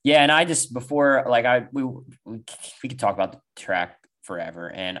 yeah. And I just, before, like we could talk about the track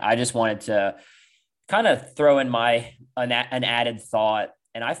forever. And I just wanted to kind of throw in an added thought.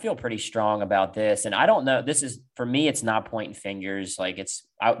 And I feel pretty strong about this. And I don't know, this is, for me, it's not pointing fingers. Like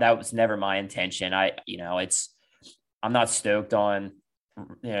that was never my intention. I'm not stoked on,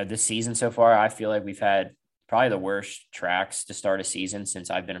 this season so far. I feel like we've had probably the worst tracks to start a season since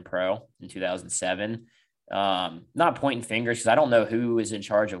I've been a pro in 2007. Not pointing fingers, because I don't know who is in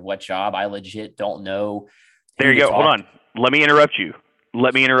charge of what job. I legit don't know. There you go. Hold on. Let me interrupt you.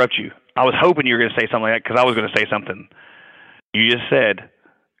 I was hoping you were going to say something like that, because I was going to say something. You just said,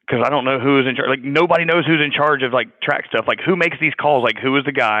 because I don't know who is in charge. Like nobody knows who's in charge of like track stuff. Like who makes these calls? Like who is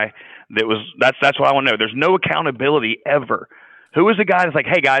the guy that's what I want to know. There's no accountability ever. Who is the guy that's like,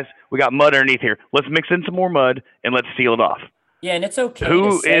 hey guys, we got mud underneath here. Let's mix in some more mud and let's seal it off. Yeah, and it's okay.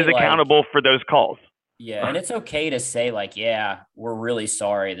 Who is accountable for those calls? Yeah, and it's okay to say like, yeah, we're really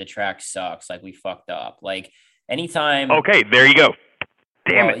sorry. The track sucks. Like we fucked up. Like anytime. Okay, there you go.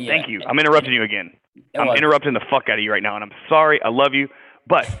 Damn it. Yeah. Thank you. I'm interrupting you again. I'm interrupting the fuck out of you right now, and I'm sorry. I love you.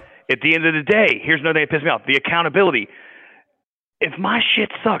 But at the end of the day, here's another thing that pissed me off. The accountability. If my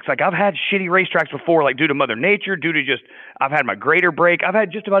shit sucks, like I've had shitty racetracks before, like due to Mother Nature, I've had my grader break. I've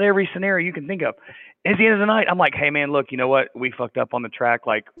had just about every scenario you can think of. At the end of the night, I'm like, hey man, look, you know what? We fucked up on the track.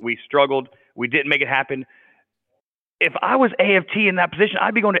 Like we struggled. We didn't make it happen. If I was AFT in that position,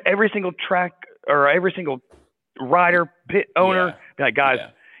 I'd be going to every single track or every single rider, pit owner, be like, guys,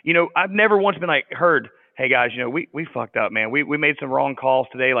 I've never once been like heard, hey guys, we fucked up, man. We made some wrong calls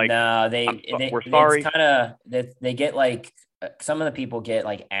today. Like, no, we're sorry. It's kind of they get like, some of the people get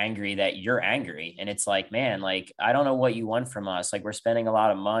like angry that you're angry, and it's like, man, like I don't know what you want from us. Like we're spending a lot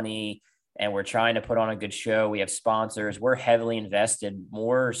of money and we're trying to put on a good show. We have sponsors. We're heavily invested,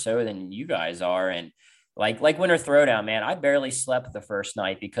 more so than you guys are. And like Winter Throwdown, man, I barely slept the first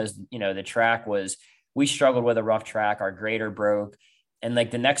night because the track was, we struggled with a rough track. Our grader broke. And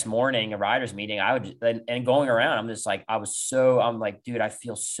like the next morning, a riders meeting, and going around, I'm just like, I'm like, dude, I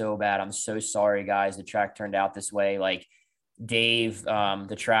feel so bad. I'm so sorry, guys. The track turned out this way. Like Dave,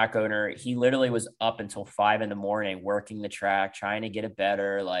 the track owner, he literally was up until 5 in the morning working the track, trying to get it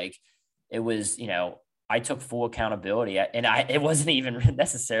better. Like it was, I took full accountability, and it wasn't even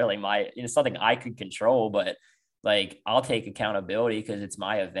necessarily something I could control, but like I'll take accountability because it's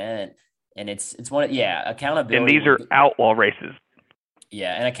my event, and it's And accountability these are would, outlaw races.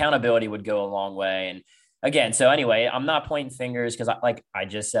 yeah, and accountability would go a long way. And again, so anyway, I'm not pointing fingers because like I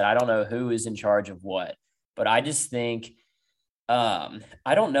just said, I don't know who is in charge of what, but I just think I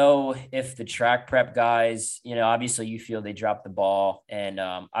don't know if the track prep guys, obviously you feel they dropped the ball, and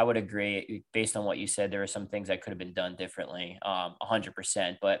I would agree based on what you said. There are some things that could have been done differently,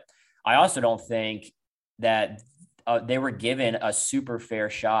 100%. But I also don't think that they were given a super fair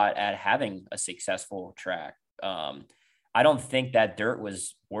shot at having a successful track. I don't think that dirt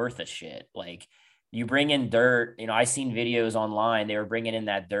was worth a shit. Like you bring in dirt, I seen videos online. They were bringing in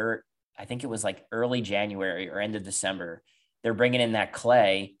that dirt. I think it was like early January or end of December. They're bringing in that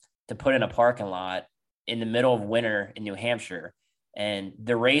clay to put in a parking lot in the middle of winter in New Hampshire. And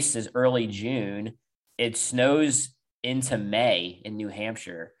the race is early June. It snows into May in New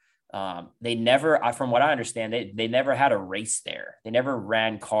Hampshire. They never, from what I understand, they never had a race there. They never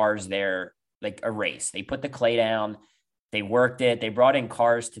ran cars there, like a race. They put the clay down, they worked it, they brought in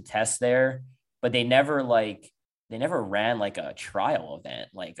cars to test there, but they never ran like a trial event,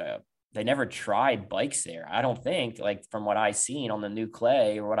 they never tried bikes there. I don't think, like from what I seen on the new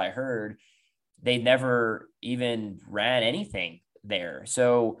clay or what I heard, they never even ran anything there.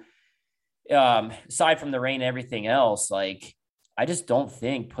 So aside from the rain and everything else, like I just don't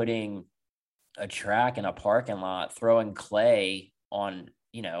think putting a track in a parking lot, throwing clay on,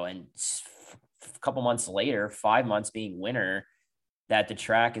 and a couple months later, 5 months being winter, that the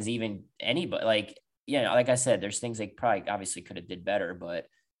track is even anybody like, like I said, there's things they probably obviously could have did better, but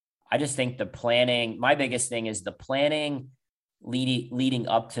I just think the planning, my biggest thing is the planning leading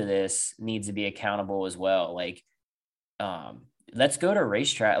up to this needs to be accountable as well. Like, let's go to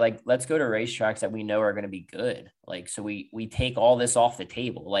racetracks that we know are going to be good. Like, so we take all this off the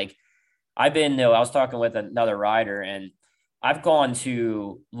table. Like I was talking with another rider, and I've gone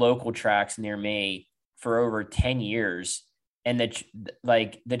to local tracks near me for over 10 years. And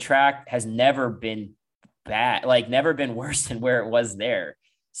the track has never been bad, like never been worse than where it was there.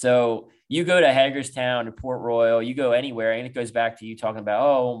 So you go to Hagerstown to Port Royal, you go anywhere, and it goes back to you talking about,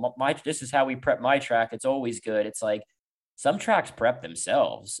 oh, this is how we prep my track. It's always good. It's like some tracks prep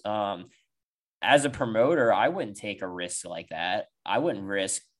themselves. As a promoter, I wouldn't take a risk like that. I wouldn't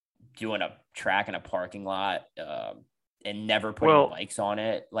risk doing a track in a parking lot and never putting bikes on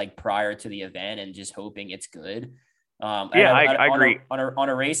it like prior to the event and just hoping it's good. I agree. On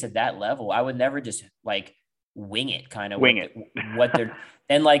a race at that level, I would never just like wing it, kind of what they're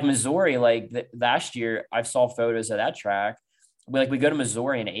and like Missouri, like last year I saw photos of that track. We go to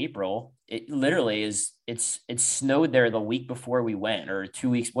Missouri in April. It literally it snowed there the week before we went, or 2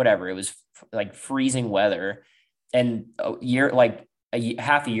 weeks, whatever. It was like freezing weather. And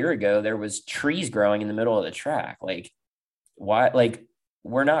half a year ago, there was trees growing in the middle of the track. Like why? Like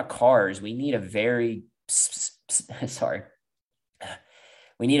we're not cars. We need a very sorry.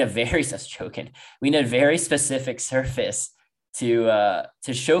 We need a very We need a very specific surface to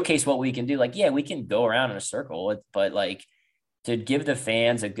showcase what we can do. Like, yeah, we can go around in a circle, but like to give the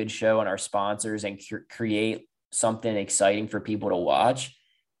fans a good show and our sponsors and create something exciting for people to watch,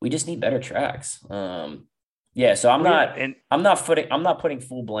 we just need better tracks. So I'm not putting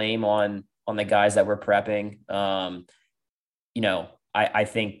full blame on the guys that were prepping. I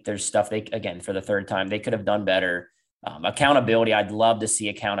think there's stuff for the third time, they could have done better. Accountability, I'd love to see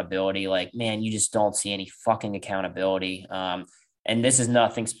accountability. Like, man, you just don't see any fucking accountability. And this is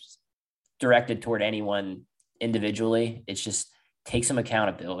nothing directed toward anyone individually. It's just take some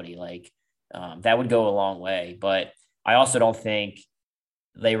accountability. Like, that would go a long way. But I also don't think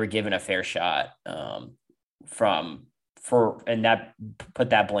they were given a fair shot and that put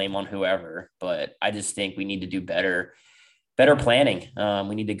that blame on whoever. But I just think we need to do better planning.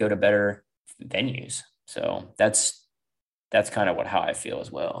 We need to go to better venues. So that's kind of how I feel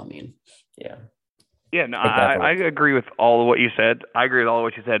as well. I mean, yeah. Yeah, no, I agree with all of what you said.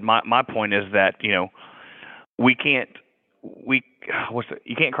 My point is that, you can't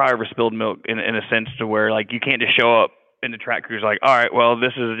cry over spilled milk in a sense to where like you can't just show up in the track crews like, all right, well,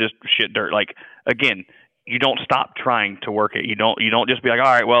 this is just shit dirt. Like, again, you don't stop trying to work it. You don't just be like, all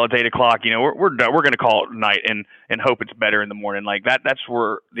right, well, it's 8:00. We're done. We're going to call it night and hope it's better in the morning. Like that's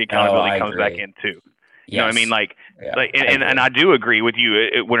where the accountability comes back in too. You know what I mean? Yes. Yeah, I And agree. I do agree with you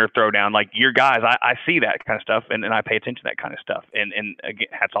at Winter Throwdown. Like your guys, I see that kind of stuff, and I pay attention to that kind of stuff. And again,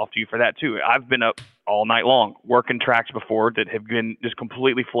 hats off to you for that too. I've been up all night long working tracks before that have been just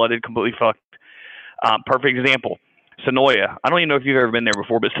completely flooded, completely fucked. Perfect example. Sonoya. I don't even know if you've ever been there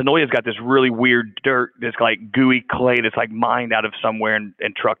before, but Sonoya's got this really weird dirt, this like gooey clay that's like mined out of somewhere and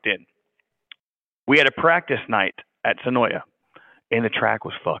trucked in. We had a practice night at Sonoya, and the track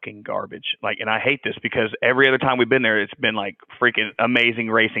was fucking garbage. Like, and I hate this because every other time we've been there, it's been like freaking amazing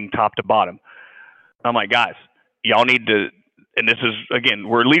racing top to bottom. I'm like, guys, y'all need to, and this is again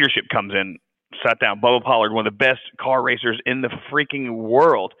where leadership comes in. Sat down, Bubba Pollard, one of the best car racers in the freaking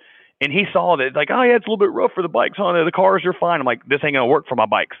world, and he saw that like, oh yeah, it's a little bit rough for the bikes on it. The cars are fine. I'm like, this ain't gonna work for my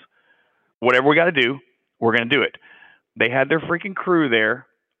bikes. Whatever we got to do, we're gonna do it. They had their freaking crew there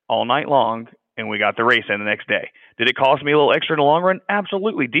all night long, and we got the race in the next day. Did it cost me a little extra in the long run?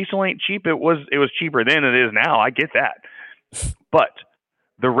 Absolutely. Diesel ain't cheap. It was cheaper then than it is now. I get that. But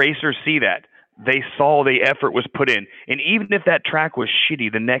the racers see that. They saw the effort was put in. And even if that track was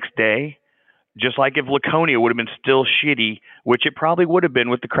shitty the next day, just like if Laconia would have been still shitty, which it probably would have been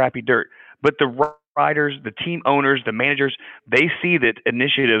with the crappy dirt. But the riders, the team owners, the managers, they see that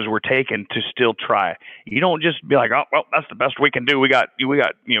initiatives were taken to still try. You don't just be like, oh, well, that's the best we can do. We got,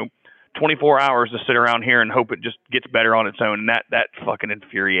 24 hours to sit around here and hope it just gets better on its own. And that fucking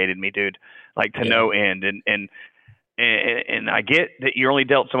infuriated me, dude, like to Yeah. no end. And I get that you're only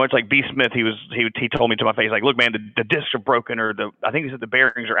dealt so much. Like B. Smith, he told me to my face, like, look, man, the discs are broken, or I think he said the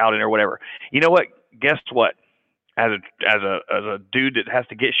bearings are out in or whatever. You know what? Guess what? As a dude that has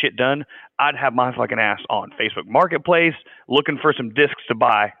to get shit done, I'd have my fucking ass on Facebook Marketplace looking for some discs to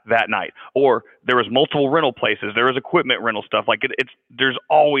buy that night. Or there was multiple rental places. There was equipment rental stuff. Like it's there's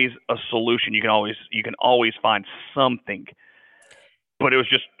always a solution. You can always find something. But it was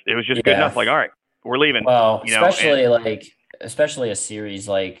just good Yeah. enough. Like, all right, we're leaving. Well, And especially a series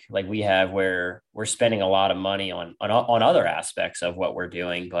like we have where we're spending a lot of money on other aspects of what we're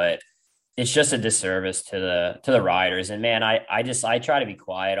doing, but it's just a disservice to the riders. And man, I try to be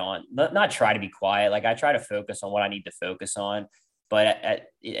quiet on not try to be quiet. Like I try to focus on what I need to focus on. But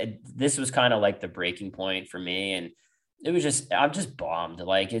this was kind of like the breaking point for me. And I'm just bummed.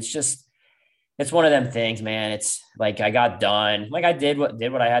 Like it's one of them things, man. It's like I got done. Like I did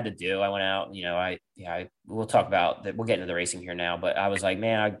what I had to do. I went out, we'll talk about that. We'll get into the racing here now, but I was like,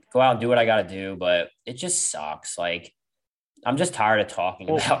 man, I go out and do what I got to do, but it just sucks. Like I'm just tired of talking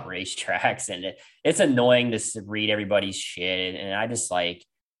well, about racetracks, and it's annoying to read everybody's shit. And I just like,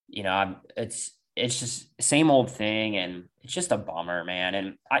 it's just same old thing. And it's just a bummer, man.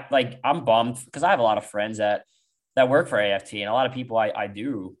 And I'm bummed because I have a lot of friends that work for AFT and a lot of people I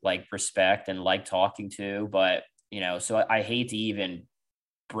do like respect and like talking to, but so I hate to even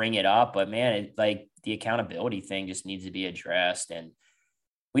bring it up, but man, like the accountability thing just needs to be addressed, and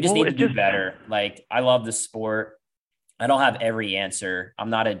we just well, need to it do just better. Like I love the sport. I don't have every answer.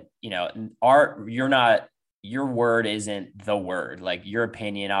 I'm not you're not, your word isn't the word. Like your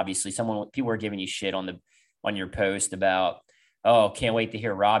opinion, obviously people are giving you shit on your post about, oh, can't wait to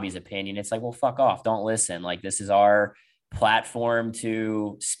hear Robbie's opinion. It's like, well, fuck off. Don't listen. Like this is our platform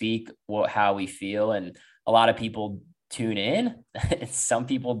to speak how we feel. And a lot of people tune in. Some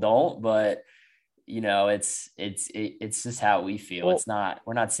people don't, but it's just how we feel. well,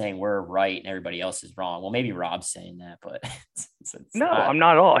 We're not saying we're right and everybody else is wrong. Well, maybe Rob's saying that, but it's no, not. I'm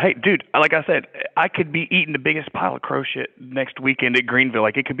not at all. Hey, dude, like I said, I could be eating the biggest pile of crow shit next weekend at Greenville.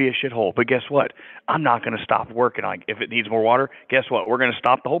 Like it could be a shithole. But guess what? I'm not going to stop working. Like if it needs more water, guess what? We're going to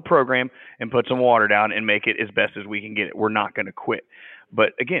stop the whole program and put some water down and make it as best as we can get it. We're not going to quit. But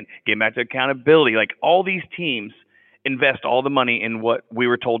again, getting back to accountability, like all these teams invest all the money in what we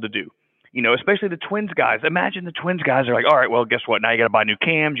were told to do. Especially the Twins guys. Imagine the Twins guys are like, all right, well, guess what? Now you got to buy new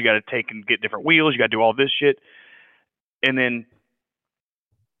cams. You got to take and get different wheels. You got to do all this shit. And then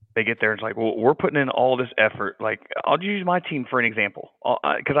they get there and it's like, well, we're putting in all this effort. Like, I'll just use my team for an example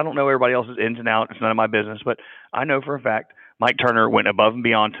because I don't know everybody else's ins and outs. It's none of my business. But I know for a fact Mike Turner went above and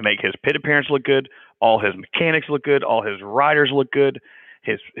beyond to make his pit appearance look good, all his mechanics look good, all his riders look good,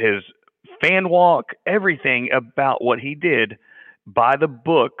 his fan walk, everything about what he did by the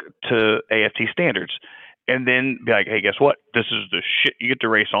book to AFT standards. And then be like, hey, guess what? This is the shit you get to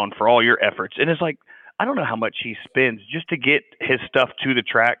race on for all your efforts. And it's like, I don't know how much he spends just to get his stuff to the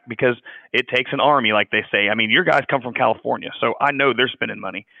track because it takes an army, like they say. I mean, your guys come from California, so I know they're spending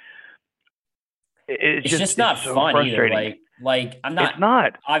money. It's just It's not so fun either. frustrating. Like I'm not, It's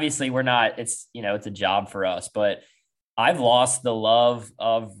not. obviously we're not, it's a job for us, but I've lost the love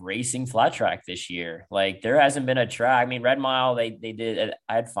of racing flat track this year. Like there hasn't been a track. I mean, Red Mile, they did.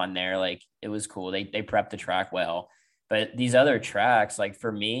 I had fun there. Like it was cool. They prepped the track well. But these other tracks, like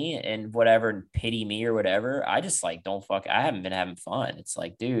for me and whatever, pity me or whatever, I just like don't fuck. I haven't been having fun. It's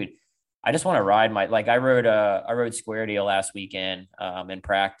like, dude, I just want to ride my like I rode Square Deal last weekend in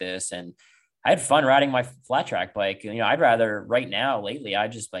practice, and I had fun riding my flat track bike. You know, I'd rather right now lately. I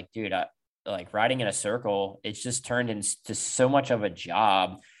just like, dude, like riding in a circle, it's just turned into so much of a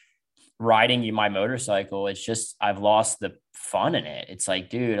job riding my motorcycle. It's just, I've lost the fun in it. It's like,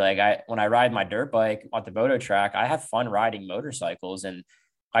 dude, like when I ride my dirt bike on the moto track, I have fun riding motorcycles, and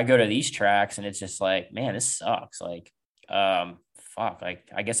I go to these tracks and it's just like, man, this sucks. Like, fuck, like,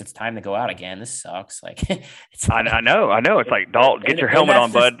 I guess it's time to go out again. This sucks. Like, it's like, I know. It's like, Dalton, get your and helmet that's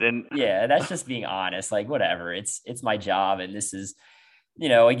on, just, bud. And yeah, that's just being honest. Like, whatever. It's my job. And this is, you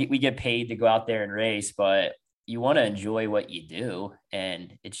know, we get paid to go out there and race, but you want to enjoy what you do.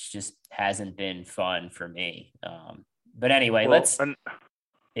 And it's just hasn't been fun for me. But anyway, well,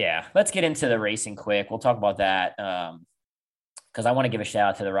 let's get into the racing quick. We'll talk about that. Because I want to give a shout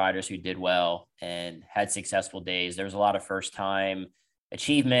out to the riders who did well and had successful days. There was a lot of first time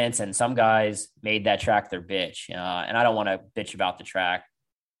achievements, and some guys made that track their bitch. And I don't want to bitch about the track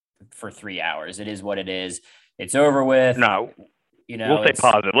for 3 hours. It is what it is. It's over with. no, You we'll know, stay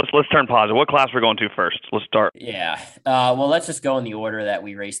positive. Let's turn positive. What class we're going to first? Let's start. yeah. Well, let's just go in the order that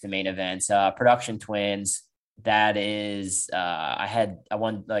we raced the main events. Production twins. That is, I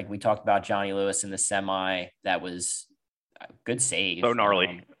won, like we talked about Johnny Lewis in the semi. That was a good save. So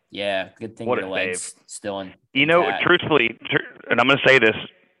gnarly. Yeah. Good thing What your a legs save. still in. You know, intact. truthfully, and I'm going to say this,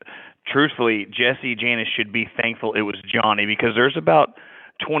 truthfully, Jesse Janis should be thankful it was Johnny, because there's about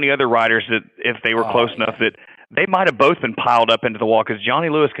 20 other riders that, if they were close enough, that they might have both been piled up into the wall, because Johnny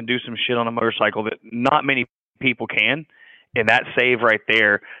Lewis can do some shit on a motorcycle that not many people can. And that save right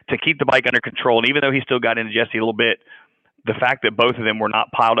there to keep the bike under control, and even though he still got into Jesse a little bit, the fact that both of them were not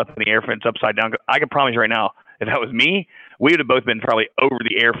piled up in the air fence upside down, I can promise you right now, if that was me, we would have both been probably over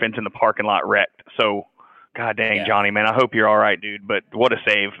the air fence in the parking lot wrecked. So, god dang, Yeah. Johnny, man, I hope you're all right, dude. But what a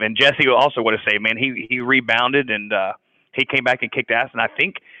save. And Jesse also what a save, man. He rebounded, and he came back and kicked ass. And I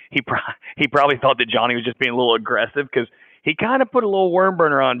think he probably thought that Johnny was just being a little aggressive, because he kind of put a little worm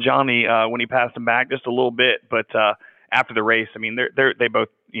burner on Johnny when he passed him back just a little bit. But after the race, I mean, they both,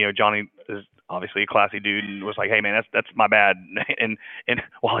 you know, Johnny is obviously a classy dude and was like, hey man, that's my bad. And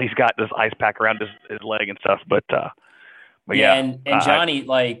while he's got this ice pack around his leg and stuff, but Yeah. yeah. And Johnny,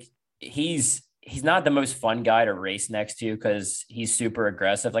 like he's not the most fun guy to race next to, because he's super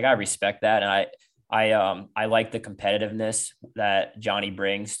aggressive. Like I respect that. And I like the competitiveness that Johnny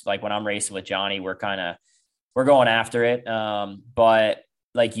brings. Like when I'm racing with Johnny, we're going after it. But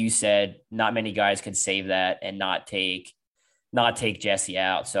like you said, not many guys could save that and not take Jesse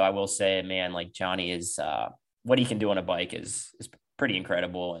out. So I will say, man, like Johnny is what he can do on a bike is pretty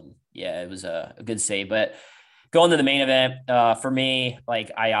incredible. And yeah, it was a good save. But going to the main event, for me,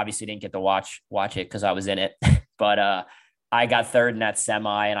 like I obviously didn't get to watch it because I was in it, but I got third in that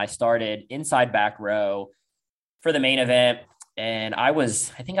semi, and I started inside back row for the main event. And I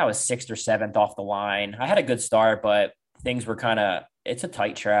think I was sixth or seventh off the line. I had a good start, but things were it's a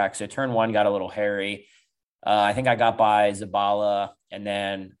tight track. So turn one got a little hairy. I think I got by Zabala, and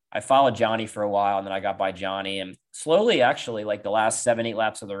then I followed Johnny for a while, and then I got by Johnny, and slowly, actually, like the last 7-8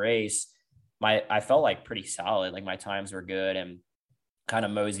 laps of the race, I felt like pretty solid. Like my times were good, and kind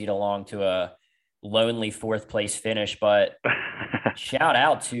of moseyed along to a lonely fourth place finish. But shout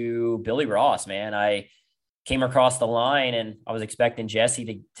out to Billy Ross, man. I came across the line, and I was expecting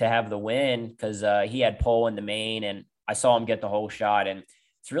Jesse to have the win, because he had pole in the main, and I saw him get the whole shot. And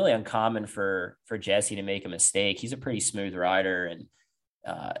it's really uncommon for Jesse to make a mistake. He's a pretty smooth rider.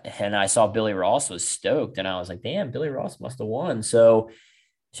 And I saw Billy Ross was stoked, and I was like, damn, Billy Ross must have won. So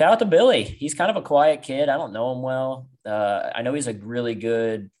shout out to Billy. He's kind of a quiet kid. I don't know him well. I know he's a really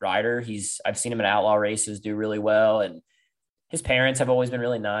good rider. I've seen him in outlaw races do really well. And his parents have always been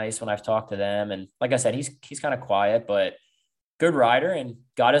really nice when I've talked to them. And like I said, he's kind of quiet, but good rider, and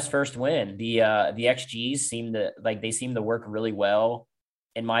got his first win. The XGs seem to work really well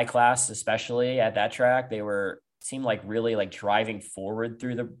in my class, especially at that track. They seemed like really like driving forward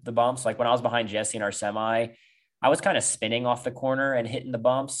through the bumps. Like when I was behind Jesse in our semi, I was kind of spinning off the corner and hitting the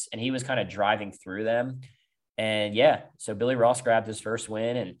bumps, and he was kind of driving through them. And yeah, so Billy Ross grabbed his first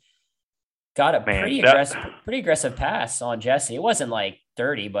win and got a pretty aggressive pass on Jesse. It wasn't like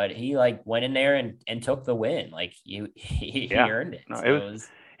dirty, but he like went in there and took the win. Like he earned it. No, so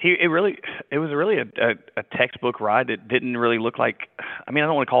it was really a textbook ride that didn't really look like. I mean, I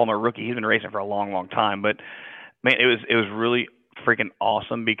don't want to call him a rookie. He's been racing for a long, long time, but Man, it was really freaking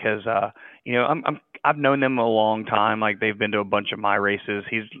awesome because I've known them a long time. Like they've been to a bunch of my races.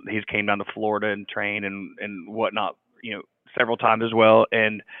 He's came down to Florida and trained and whatnot, several times as well.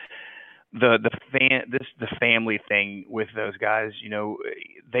 And the family thing with those guys,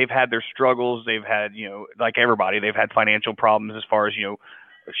 they've had their struggles. They've had, like everybody, they've had financial problems as far as,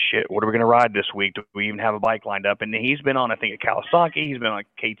 shit, what are we going to ride this week? Do we even have a bike lined up? And he's been on, I think, a Kawasaki. He's been on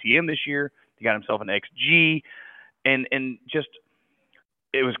KTM this year. He got himself an XG, and just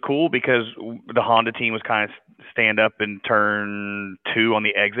it was cool because the Honda team was kind of stand up in turn two on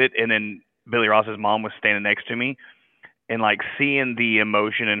the exit, and then Billy Ross's mom was standing next to me, and like seeing the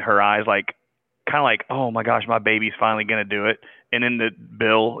emotion in her eyes, like kind of like, oh my gosh, my baby's finally gonna do it. And then the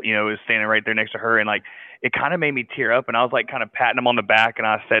Bill, is standing right there next to her, and like it kind of made me tear up. And I was like kind of patting him on the back, and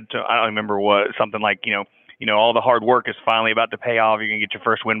I said to, I don't remember what, something like, all the hard work is finally about to pay off. You're gonna get your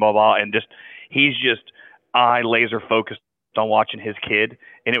first win, blah blah. And just he's just eye laser focused on watching his kid,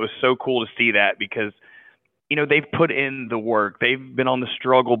 and it was so cool to see that because they've put in the work. They've been on the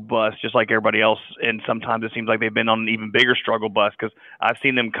struggle bus just like everybody else. And sometimes it seems like they've been on an even bigger struggle bus because I've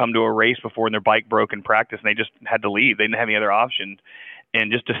seen them come to a race before and their bike broke in practice and they just had to leave. They didn't have any other option.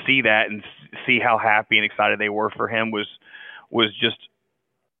 And just to see that and see how happy and excited they were for him was just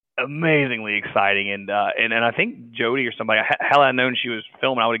amazingly exciting. And I think Jody or somebody, hell, I'd known she was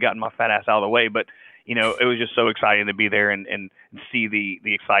filming, I would have gotten my fat ass out of the way. But it was just so exciting to be there and see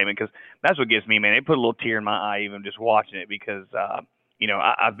the excitement because that's what gets me, man. It put a little tear in my eye even just watching it because,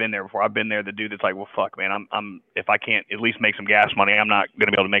 I've been there before. I've been there, the dude that's like, well, fuck, man, I'm if I can't at least make some gas money, I'm not going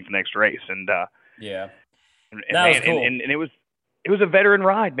to be able to make the next race. Yeah, And that was man, cool. and it was a veteran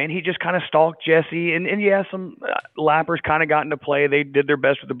ride, man. He just kind of stalked Jesse, and yeah, some lappers kind of got into play. They did their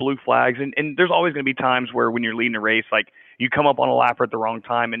best with the blue flags, and there's always going to be times where when you're leading a race, like you come up on a lapper at the wrong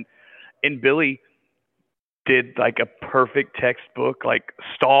time, and Billy did like a perfect textbook, like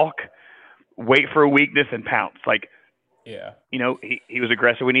stalk, wait for a weakness, and pounce. Like, Yeah. he was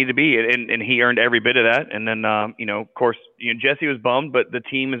aggressive. We need to be, and he earned every bit of that. And then, of course, Jesse was bummed, but the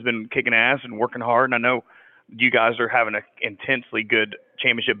team has been kicking ass and working hard. And I know you guys are having an intensely good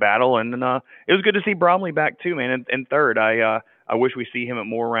championship battle. And then, it was good to see Bromley back too, man. In third, I wish we see him at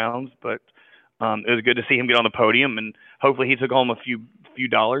more rounds, but it was good to see him get on the podium, and hopefully he took home a few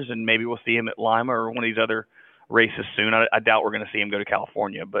dollars, and maybe we'll see him at Lima or one of these other races soon. I doubt we're going to see him go to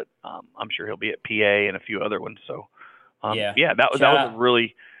California, but I'm sure he'll be at PA and a few other ones. So, Yeah. that was a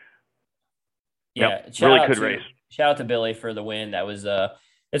really, Shout really out good to race. Billy for the win. That was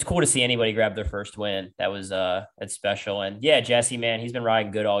it's cool to see anybody grab their first win. That was it's special. And yeah, Jesse, man, he's been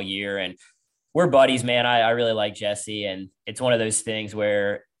riding good all year, and we're buddies, man. I really like Jesse, and it's one of those things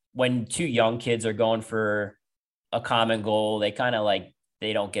where when two young kids are going for a common goal, they kind of like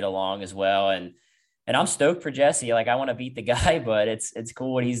they don't get along as well. And I'm stoked for Jesse. Like I want to beat the guy, but it's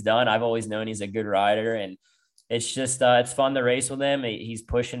cool what he's done. I've always known he's a good rider, and it's just it's fun to race with him. He's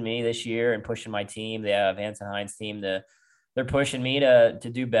pushing me this year and pushing my team. The Vance and Hines team they're pushing me to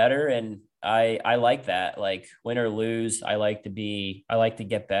do better, and I like that. Like win or lose, I like to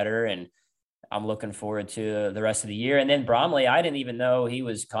get better, and I'm looking forward to the rest of the year. And then Bromley, I didn't even know he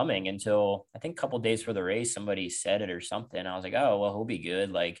was coming until I think a couple days for the race. Somebody said it or something. I was like, oh, well, he'll be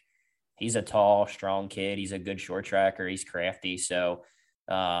good. Like he's a tall, strong kid. He's a good short tracker. He's crafty. So,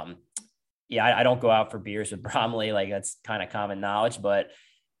 yeah, I don't go out for beers with Bromley. Like that's kind of common knowledge, but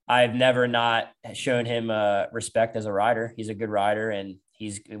I've never not shown him respect as a rider. He's a good rider, and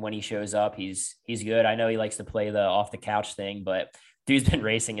when he shows up, he's good. I know he likes to play the off the couch thing, but dude's been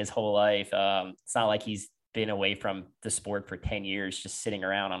racing his whole life. It's not like he's been away from the sport for 10 years, just sitting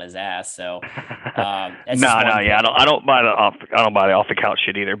around on his ass. So, Yeah, I don't buy I don't buy the off the couch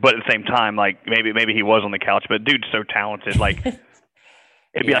shit either. But at the same time, like maybe he was on the couch, but dude's so talented. Like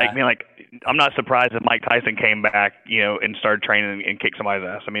it'd be like me, like I'm not surprised that Mike Tyson came back, and started training and kicked somebody's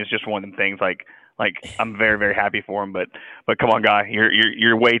ass. I mean, it's just one of them things. Like I'm very very happy for him, but come on, guy,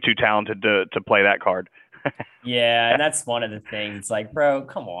 you're way too talented to play that card. Yeah, and that's one of the things. It's like, bro,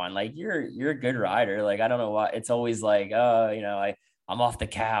 come on. Like you're a good rider. Like I don't know why it's always like, oh, I'm off the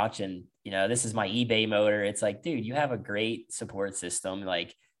couch and this is my eBay motor. It's like, dude, you have a great support system.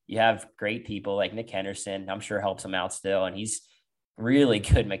 Like you have great people like Nick Henderson, I'm sure helps him out still. And he's really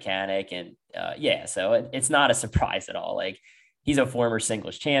good mechanic. And so it's not a surprise at all. Like he's a former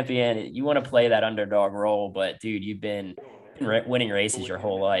singles champion. You want to play that underdog role, but dude, you've been winning races your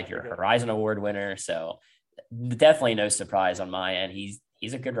whole life. You're a Horizon Award winner. So definitely no surprise on my end.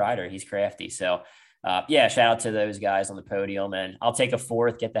 He's a good rider. He's crafty. So shout out to those guys on the podium, and I'll take a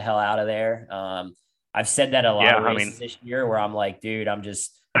fourth, get the hell out of there. I've said that a lot of races this year where I'm like, dude, I'm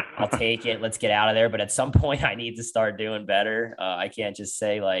I'll take it. Let's get out of there. But at some point, I need to start doing better. I can't just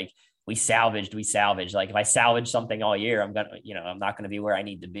say like we salvaged. Like if I salvage something all year, I'm not gonna be where I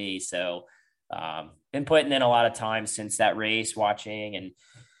need to be. So, been putting in a lot of time since that race, watching and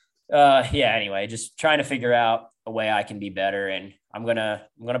yeah. Anyway, just trying to figure out a way I can be better, and I'm gonna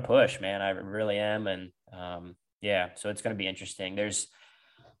push, man. I really am, and yeah. So it's gonna be interesting. There's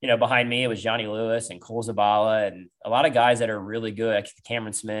behind me, it was Johnny Lewis and Cole Zabala and a lot of guys that are really good, like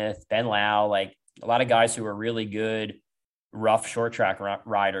Cameron Smith, Ben Lau, like a lot of guys who are really good, rough short track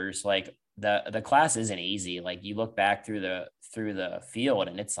riders. Like the class isn't easy. Like you look back through the field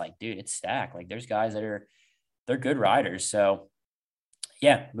and it's like, dude, it's stacked. Like there's guys they're good riders. So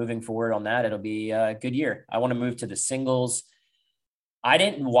yeah, moving forward on that, it'll be a good year. I want to move to the singles. I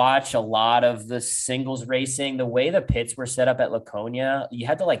didn't watch a lot of the singles racing. The way the pits were set up at Laconia, you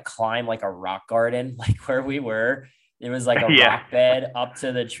had to like climb like a rock garden, like where we were. It was like a Yeah. rock bed up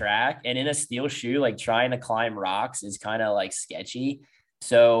to the track. And in a steel shoe, like trying to climb rocks is kind of like sketchy.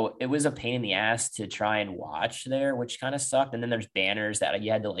 So it was a pain in the ass to try and watch there, which kind of sucked. And then there's banners that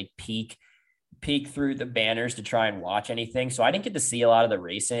you had to like peek through the banners to try and watch anything. So I didn't get to see a lot of the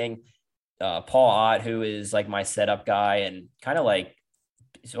racing. Paul Ott, who is like my setup guy and kind of like,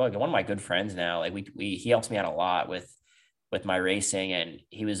 so like one of my good friends now, like he helps me out a lot with my racing. And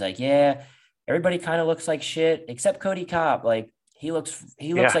he was like, yeah, everybody kind of looks like shit except Cody Kopp. Like he looks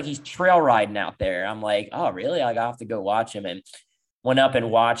Yeah. like he's trail riding out there. I'm like, oh really? Like, I have to go watch him. And went up and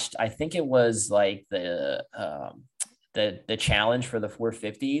watched, I think it was like the challenge for the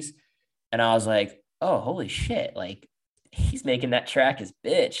 450s. And I was like, oh, holy shit. Like he's making that track his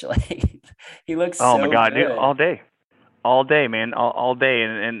bitch. Like he looks Oh my so God, dude, good. all day, man, all day.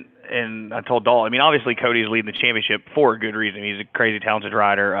 And I told Dalton. I mean, obviously Cody's leading the championship for a good reason. He's a crazy talented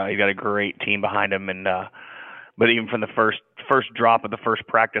rider. He's got a great team behind him, and but even from the first drop of the first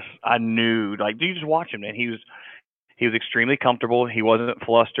practice, I knew like, dude, you just watch him, man. He was extremely comfortable. He wasn't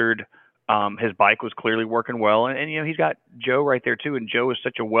flustered. His bike was clearly working well, and he's got Joe right there too. And Joe is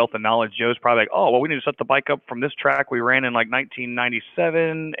such a wealth of knowledge. Joe's probably like, oh well, we need to set the bike up from this track we ran in like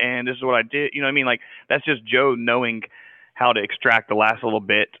 1997, and this is what I did. You know what I mean? Like that's just Joe knowing how to extract the last little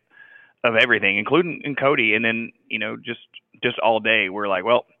bit of everything, including in Cody. And then just all day we're like,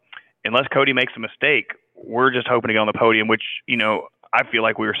 well, unless Cody makes a mistake, we're just hoping to get on the podium, which I feel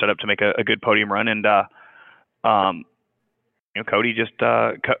like we were set up to make a good podium run, and um, Cody just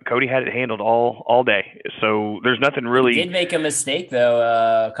Cody had it handled all day. So there's nothing He really. did make a mistake though.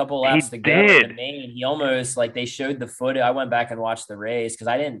 A couple He laps to go in the did. main. He almost like they showed the footage. I went back and watched the race because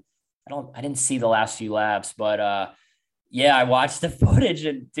I didn't see the last few laps, but yeah, I watched the footage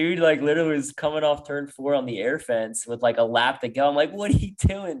and dude like literally was coming off turn 4 on the air fence with like a lap to go. I'm like, what are you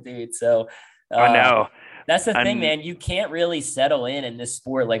doing, dude? So I uh, know. that's the thing, And man. You can't really settle in this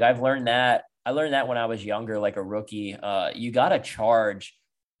sport. Like I've learned that. I learned that when I was younger, like a rookie. You gotta charge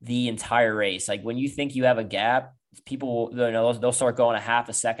the entire race. Like when you think you have a gap, people they'll start going a half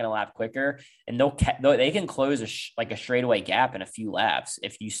a second a lap quicker, and they can close like a straightaway gap in a few laps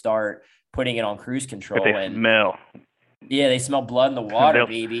if you start putting it on cruise but they control. And smell. yeah, they smell blood in the water, They'll.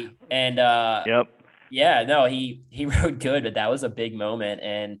 baby. And Yep. yeah, no, he rode good, but that was a big moment.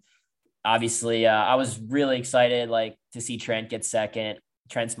 And obviously, I was really excited like to see Trent get second.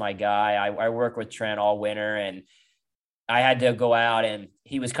 Trent's my guy. I work with Trent all winter, and I had to go out, and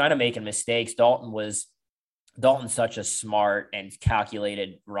he was kind of making mistakes. Dalton's such a smart and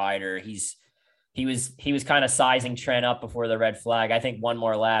calculated rider. He was kind of sizing Trent up before the red flag. I think one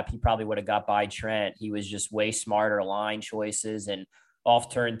more lap, he probably would have got by Trent. He was just way smarter line choices and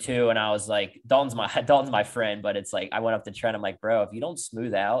off turn 2. And I was like, Dalton's my friend, but it's like, I went up to Trent. I'm like, bro, if you don't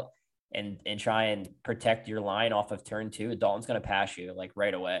smooth out and try and protect your line off of turn 2, Dalton's going to pass you like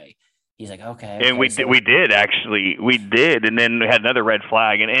right away. He's like, okay. And we did actually, and then we had another red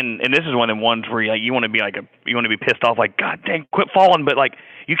flag, and this is one of the ones where you want to be pissed off, like God dang, quit falling, but like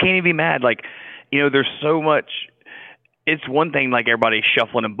you can't even be mad, like there's so much. It's one thing like everybody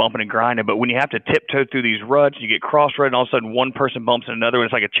shuffling and bumping and grinding, but when you have to tiptoe through these ruts, you get cross rut, and all of a sudden one person bumps in another, and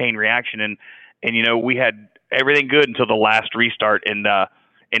it's like a chain reaction, and we had everything good until the last restart, and I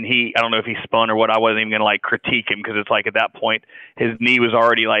don't know if he spun or what. I wasn't even going to like critique him because it's like at that point his knee was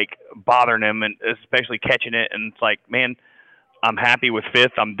already like bothering him, and especially catching it. And it's like, man, I'm happy with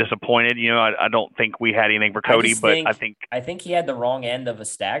 5th. I'm disappointed. I don't think we had anything for Cody, but I think he had the wrong end of a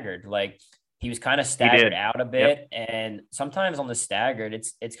staggered. Like he was kind of he staggered did. out a bit. Yep. And sometimes on the staggered,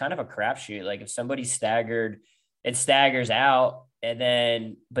 it's kind of a crapshoot. Like if somebody's staggered, it staggers out but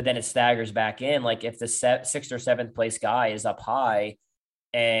then it staggers back in. Like if the 6th or 7th place guy is up high,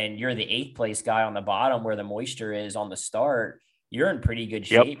 and you're the 8th place guy on the bottom where the moisture is on the start, you're in pretty good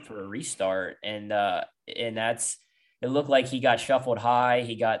Yep. shape for a restart. And that's it looked like he got shuffled high.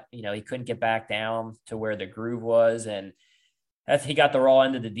 He got, he couldn't get back down to where the groove was. And he got the raw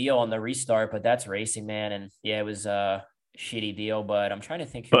end of the deal on the restart, but that's racing, man. And yeah, it was a shitty deal, but I'm trying to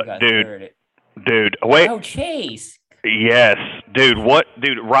think who But got dude, third. wait. Oh, Chase. Yes, dude. What,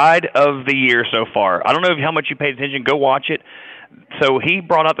 dude? Ride of the year so far. I don't know how much you paid attention. Go watch it. So he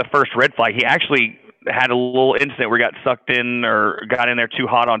brought out the first red flag. He actually had a little incident where he got sucked in or got in there too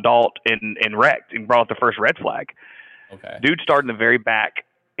hot on Dalt and wrecked and brought out the first red flag. Okay. Dude started in the very back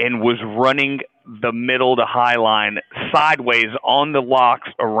and was running the middle to high line sideways on the locks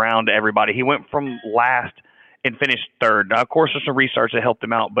around everybody. He went from last and finished third. Now, of course, there's some restarts that helped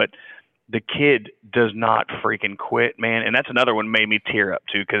him out, but the kid does not freaking quit, man. And that's another one made me tear up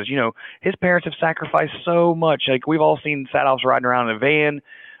too, because his parents have sacrificed so much. Like we've all seen Sadoffs riding around in a van,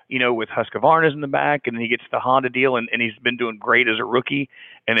 with Husqvarna's in the back, and then he gets the Honda deal, and he's been doing great as a rookie.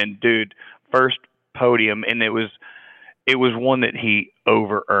 And then, dude, first podium, and it was one that he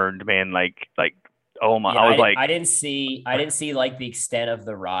over earned, man. Like oh my, Yeah, I was like, I didn't see like the extent of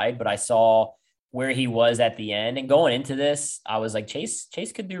the ride, but I saw where he was at the end. And going into this, I was like, Chase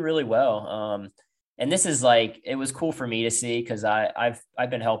could do really well. And this is like it was cool for me to see because I've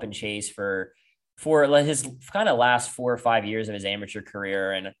been helping Chase for like his kind of last 4 or 5 years of his amateur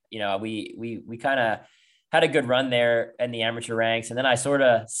career, and we kind of had a good run there in the amateur ranks, and then I sort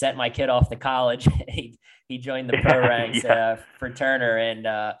of sent my kid off to college. He joined the pro ranks yeah, for Turner,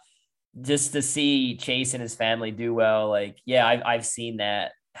 and just to see Chase and his family do well, like, yeah, I've seen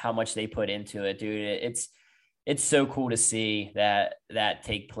that, how much they put into it, dude. It's so cool to see that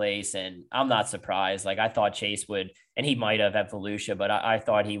take place. And I'm not surprised. Like I thought Chase would, and he might have at Volusia, but I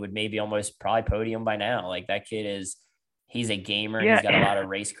thought he would maybe almost probably podium by now. Like that kid he's a gamer. He's yeah. got a lot of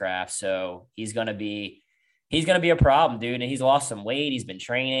racecraft. So he's going to be a problem, dude. And he's lost some weight. He's been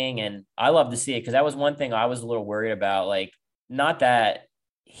training, and I love to see it. Cause that was one thing I was a little worried about. Like, not that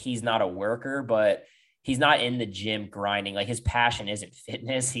he's not a worker, but he's not in the gym grinding. Like his passion isn't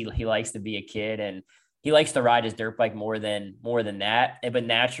fitness. He likes to be a kid, and he likes to ride his dirt bike more than that. But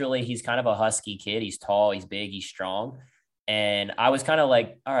naturally, he's kind of a husky kid. He's tall, he's big, he's strong. And I was kind of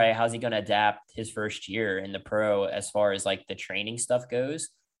like, all right, how's he going to adapt his first year in the pro as far as like the training stuff goes?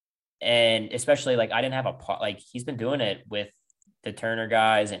 And especially like I didn't have like he's been doing it with the Turner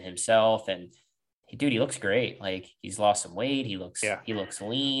guys and himself, and dude, he looks great. Like he's lost some weight. Yeah. He looks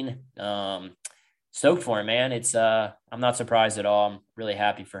lean. Stoked for him, man. It's I'm not surprised at all. I'm really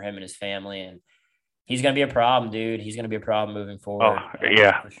happy for him and his family, and he's gonna be a problem, dude. He's gonna be a problem moving Oh, forward,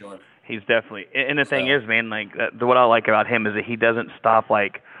 yeah. for sure. He's definitely. And the thing So is, man, like what I like about him is that he doesn't stop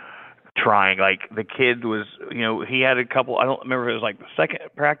like trying. Like the kid was, he had a couple. I don't remember if it was like the second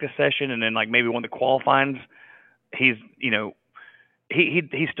practice session, and then like maybe one of the qualifyings. He's,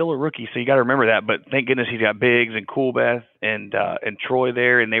 he's still a rookie, so you got to remember that. But thank goodness he's got Biggs and Coolbeth and Troy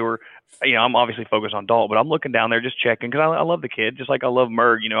there, and they were. I'm obviously focused on Dalt, but I'm looking down there just checking because I love the kid, just like I love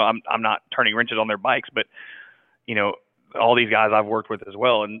Merg. I'm not turning wrenches on their bikes, but you know, all these guys I've worked with as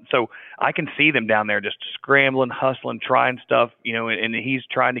well. And so I can see them down there just scrambling, hustling, trying stuff, and he's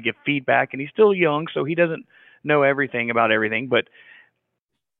trying to give feedback, and he's still young, so he doesn't know everything about everything, but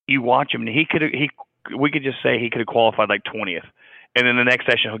you watch him and we could just say he could have qualified like 20th. And then the next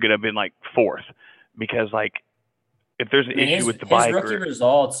session he'll get up in like 4th because like if there's an I mean, issue with the his bike rookie or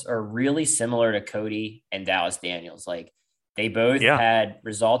results are really similar to Cody and Dallas Daniels. Like they both yeah, had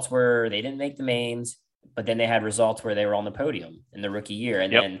results where they didn't make the mains, but then they had results where they were on the podium in the rookie year.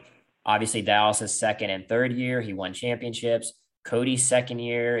 And yep, then obviously Dallas's second and third year, he won championships. Cody's second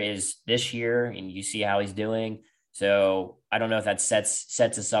year is this year, and you see how he's doing. So I don't know if that sets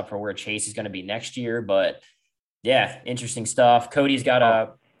us up for where Chase is going to be next year, but yeah, interesting stuff. Cody's got oh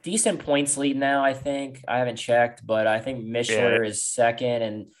a decent points lead now, I think. I haven't checked, but I think yeah, Mishler is second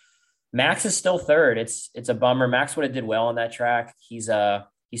and Max is still third. It's a bummer. Max would have did well on that track. He's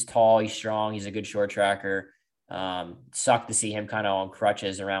tall, he's strong, he's a good short tracker. Sucked to see him kind of on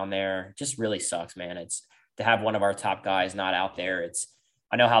crutches around there. Just really sucks, man. It's to have one of our top guys not out there.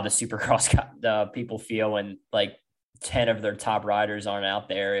 I know how the Supercross people feel when like 10 of their top riders aren't out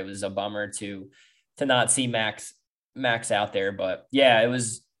there. It was a bummer to not see Max out there. But yeah, it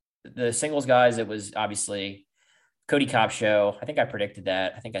was the singles guys. It was obviously Cody Kopp show. I think I predicted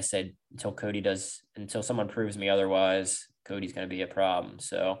that. I think I said until someone proves me otherwise, Cody's going to be a problem.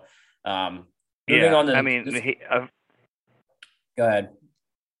 So moving yeah. on I to mean, this, go ahead.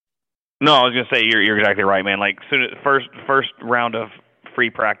 no, I was gonna say you're exactly right, man. Like soon as first round of free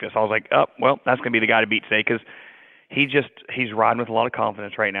practice, I was like, oh well, that's gonna be the guy to beat today because he's riding with a lot of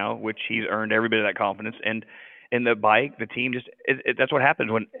confidence right now, which he's earned every bit of that confidence. And And the bike, the team, just that's what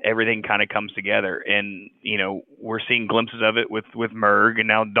happens when everything kind of comes together. And we're seeing glimpses of it with Merg, and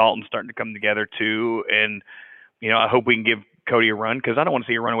now Dalton's starting to come together too. And I hope we can give Cody a run, because I don't want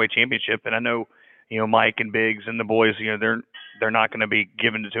to see a runaway championship. And I know Mike and Biggs and the boys, they're not going to be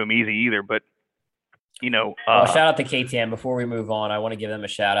giving it to him easy either. But Well, shout out to KTM. Before we move on, I want to give them a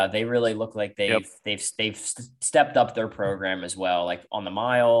shout out. They really look like yep, they've stepped up their program as well. Like on the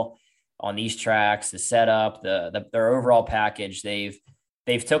mile, on these tracks, the setup, their overall package. They've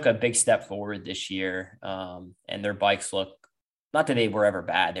took a big step forward this year, and their bikes look, not that they were ever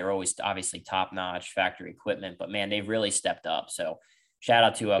bad. They were always obviously top notch factory equipment, but man, they've really stepped up. So shout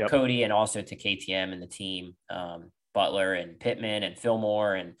out to yep, Cody, and also to KTM and the team, Butler and Pittman and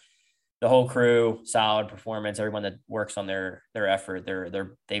Fillmore and the whole crew. Solid performance. Everyone that works on their effort,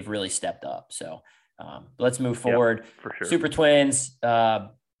 they've really stepped up. So let's move yep, forward. for sure. Super Twins,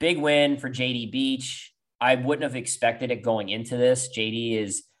 big win for JD Beach. I wouldn't have expected it going into this. JD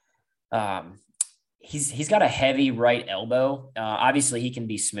is he's got a heavy right elbow. Obviously, he can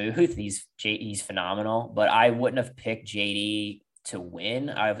be smooth. He's phenomenal, but I wouldn't have picked JD to win.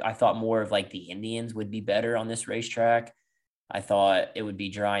 I thought more of like the Indians would be better on this racetrack. I thought it would be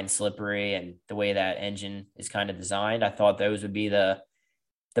dry and slippery, and the way that engine is kind of designed, I thought those would be the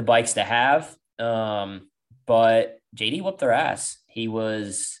bikes to have. But JD whooped their ass. He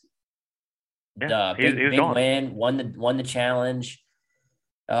was Yeah, the he was big gone. win, won the challenge.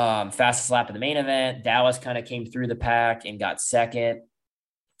 Fastest lap of the main event. Dallas kind of came through the pack and got second.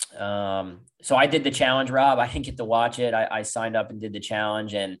 So I did the challenge, Rob. I didn't get to watch it. I signed up and did the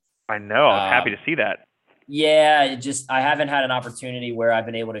challenge, and I know. I was happy um, to see that. yeah, I haven't had an opportunity where I've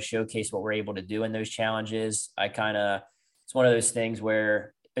been able to showcase what we're able to do in those challenges. It's one of those things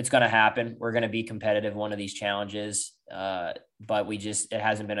where it's going to happen. We're going to be competitive in one of these challenges, but it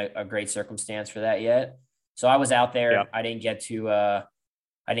hasn't been a great circumstance for that yet. So I was out Yeah. there. I didn't get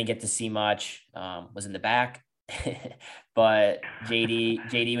to see much. Was in the back, but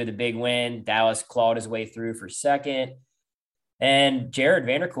JD with a big win. Dallas clawed his way through for second. And Jared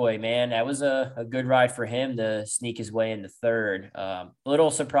Vanderkoy, man, that was a good ride for him to sneak his way into third. A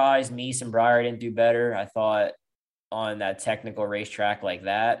little surprised Meese and Breyer didn't do better. I thought on that technical racetrack like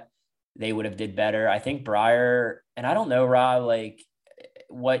that, they would have did better. I think Breyer, and I don't know, Rob, like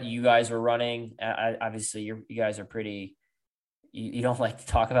what you guys were running. Obviously, you guys are pretty, you don't like to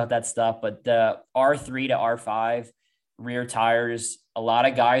talk about that stuff, but the R3 to R5 rear tires, a lot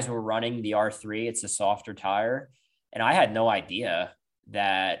of guys were running the R3. It's a softer tire. And I had no idea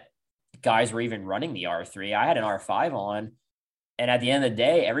that guys were even running the R3. I had an R5 on. And at the end of the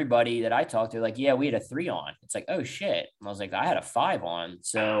day, everybody that I talked to, like, yeah, we had a 3 on. It's like, oh shit. And I was like, I had a 5 on.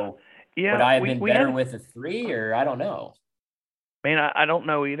 So would Yeah, I have been we had better with a 3, or I don't know? man, I don't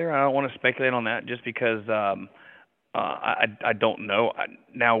know either. I don't want to speculate on that just because I don't know.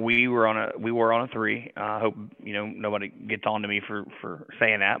 Now we were on a 3. I hope nobody gets on to me for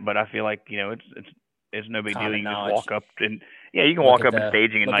saying that, but I feel like it's no big deal. Common You can just knowledge. walk up and yeah, you can walk up at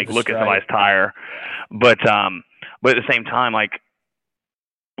staging and Look at like the look at somebody's stripe. tire, but at the same time, like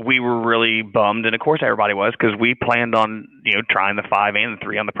we were really bummed, and of course everybody was, because we planned on trying the 5 and the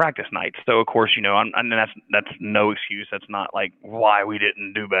 3 on the practice nights. So of course and that's no excuse. That's not like why we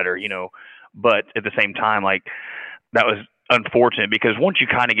didn't do better, But at the same time, like that was unfortunate, because once you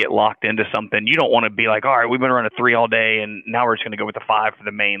kind of get locked into something, you don't want to be like, all right, we've been running a 3 all day, and now we're just going to go with the 5 for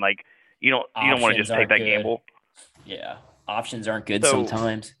the main. Like you don't want to Options just take aren't that good. gamble. Yeah. Options aren't good So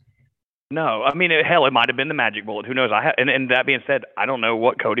sometimes. no, I mean, hell, it might have been the magic bullet. Who knows? And that being said, I don't know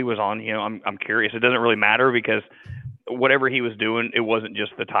what Cody was on. I'm curious. It doesn't really matter, because whatever he was doing, it wasn't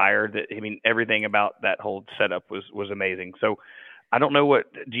just the tire. Everything about that whole setup was amazing. So I don't know, what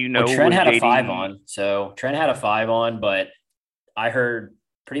do you Well, know? Trent Was had a 5 JD? on. So Trent had a 5 on, but I heard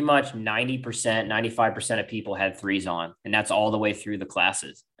pretty much 90%, 95% of people had 3s on, and that's all the way through the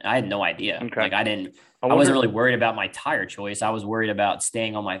classes. I had no idea. Okay. Like I I wasn't wonder. really worried about my tire choice. I was worried about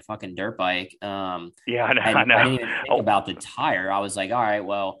staying on my fucking dirt bike. Yeah, I know. I And I know. didn't even think Oh, about the tire. I was like, all right,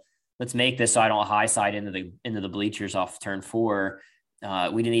 well, let's make this so I don't high side into the bleachers off turn 4.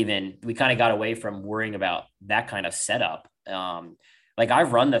 We kind of got away from worrying about that kind of setup. Like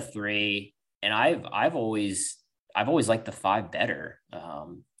I've run the 3, and I've always liked the 5 better.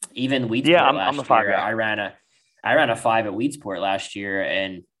 Even yeah. Weedsport I'm the last 5 year, guy. I ran a 5 at Weedsport last year,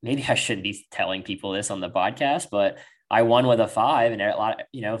 and maybe I shouldn't be telling people this on the podcast, but I won with a 5, and a lot,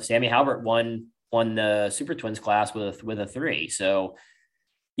 Sammy Halbert won the Super Twins class with a 3. So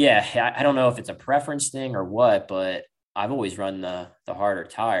yeah, I don't know if it's a preference thing or what, but I've always run the harder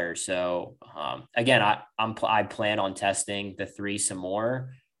tire. So again, I plan on testing the 3 some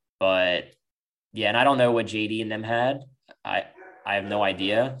more, but Yeah, and I don't know what JD and them had. I I have no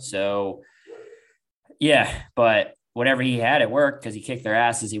idea. So yeah, but whatever he had, it worked because he kicked their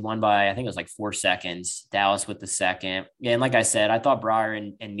asses. He won by I think it was like 4 seconds. Dallas with the second. Yeah, and like I said, I thought Breyer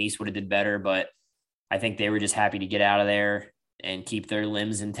and Meese would have did better, but I think they were just happy to get out of there and keep their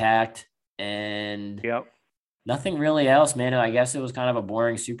limbs intact. And Yep. nothing really else, man. I guess it was kind of a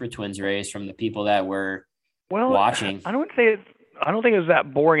boring Super Twins race from the people that were Well, watching. I don't think it was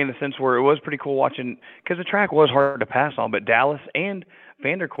that boring in the sense where it was pretty cool watching because the track was hard to pass on. But Dallas and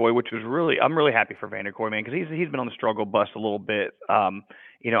Vanderkoy, which was really, I'm really happy for Vanderkoy, man, because he's been on the struggle bus a little bit. I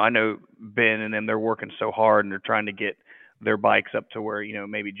know Ben and them, they're working so hard and they're trying to get their bikes up to where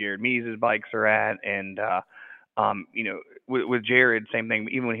maybe Jared Mees' bikes are at, and with Jared, same thing.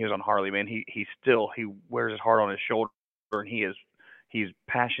 Even when he was on Harley, man, he wears his heart on his shoulder, and he's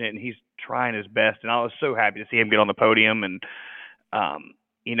passionate and he's trying his best. And I was so happy to see him get on the podium. And um,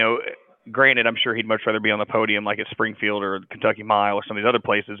 you know, granted, I'm sure he'd much rather be on the podium like at Springfield or Kentucky Mile or some of these other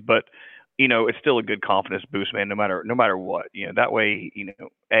places, but it's still a good confidence boost, man. No matter what, that way,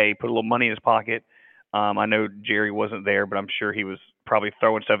 put a little money in his pocket. I know Jerry wasn't there, but I'm sure he was probably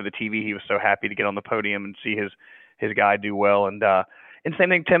throwing stuff at the TV. He was so happy to get on the podium and see his guy do well. And same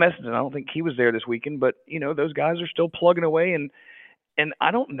thing, Tim Estenson. I don't think he was there this weekend, but those guys are still plugging away. And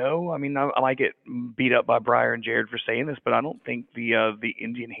I don't know. I mean, I might get beat up by Breyer and Jared for saying this, but I don't think the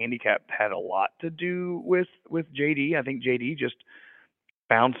Indian handicap had a lot to do with JD. I think JD just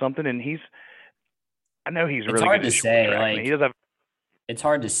found something, and I know he's It's really hard good to at short say. track. I mean, he does have. It's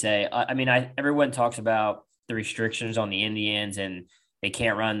hard to say. I mean, everyone talks about the restrictions on the Indians and they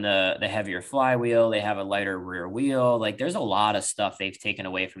can't run the heavier flywheel. They have a lighter rear wheel. Like there's a lot of stuff they've taken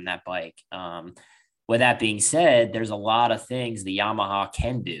away from that bike. With that being said, there's a lot of things the Yamaha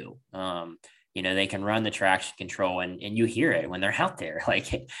can do. They can run the traction control and you hear it when they're out there.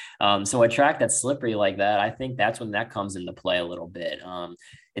 So a track that's slippery like that, I think that's when that comes into play a little bit.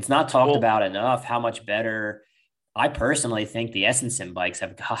 It's not talked Well, about enough how much better I personally think the Essenson bikes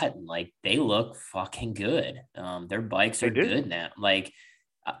have gotten. Like they look fucking good. Their bikes they are do. good now.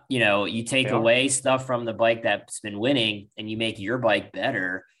 You take They are. away stuff from the bike that's been winning and you make your bike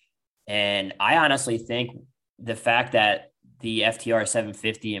better. And I honestly think the fact that the FTR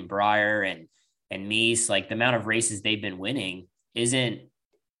 750 and Breyer and Meese, like the amount of races they've been winning isn't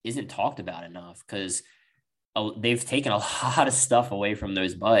talked about enough because they've taken a lot of stuff away from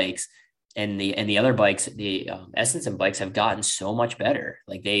those bikes, and the other bikes, the Essence and bikes have gotten so much better.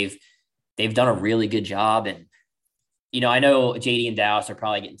 Like they've done a really good job. And I know JD and Dallas are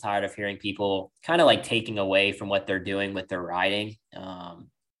probably getting tired of hearing people kind of like taking away from what they're doing with their riding.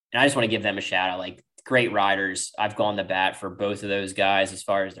 And I just want to give them a shout out. Like great riders. I've gone to bat for both of those guys as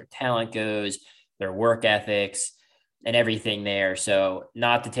far as their talent goes, their work ethics, and everything there. So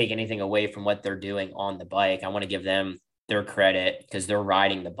not to take anything away from what they're doing on the bike, I want to give them their credit because they're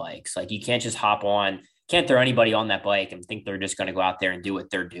riding the bikes. Like you can't just hop on, can't throw anybody on that bike and think they're just going to go out there and do what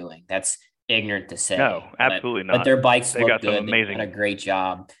they're doing. That's ignorant to No, say, absolutely but not. their bikes They look got some good. They've done amazing. a great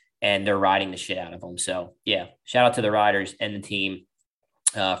job and they're riding the shit out of them. So yeah, shout out to the riders and the team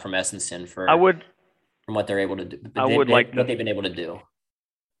from Essenson I for would from what they're able to do, I would like what to. they've been able to do.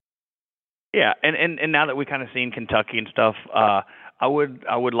 Yeah, and now that we kind of seen Kentucky and stuff, I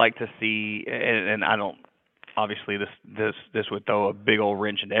would like to see, and I don't, obviously this would throw a big old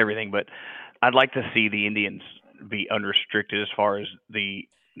wrench into everything, but I'd like to see the Indians be unrestricted as far as the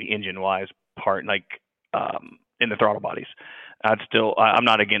engine wise part, like in the throttle bodies. I'm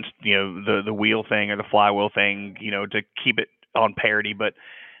not against the wheel thing or the flywheel thing, to keep it on parity, but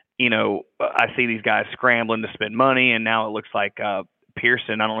I see these guys scrambling to spend money, and now it looks like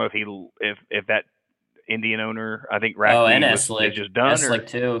Pearson. I don't know if that Indian owner, I think Oh, and Rackley is Eslick, just done, or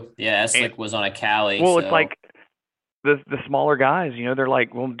too. Yeah, and, Eslick was on a Cali, well, it's so like the smaller guys. They're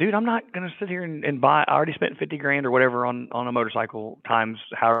like, well, dude, I'm not gonna sit here and buy. I already spent 50 grand or whatever on a motorcycle times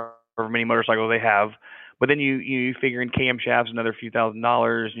however many motorcycles they have. But then you figure in camshafts another few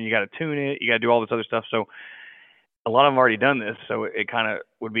 $1,000s, and you got to tune it, you got to do all this other stuff. So a lot of them already done this, so it kind of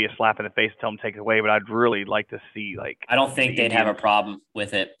would be a slap in the face to tell them to take it away. But I'd really like to see like I don't think the they'd have a Indians. problem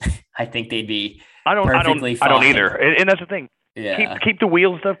with it. I think they'd be I don't, I don't, perfectly I don't either, fine. and that's the thing. Keep Yeah. keep the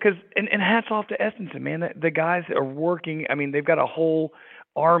wheels stuff, because and hats off to Estenson, man. The guys that are working. I mean, they've got a whole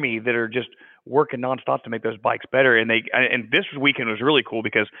army that are just working nonstop to make those bikes better. And this weekend was really cool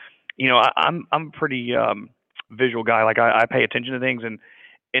because I'm a pretty visual guy. Like I pay attention to things, and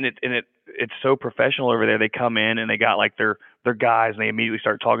it's so professional over there. They come in and they got like their guys, and they immediately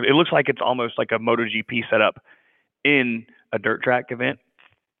start talking. It looks like it's almost like a MotoGP setup in a dirt track event,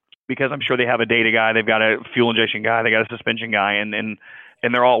 because I'm sure they have a data guy, they've got a fuel injection guy, they got a suspension guy, and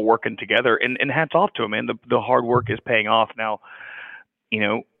and they're all working together. And hats off to them, man. The hard work is paying off now. You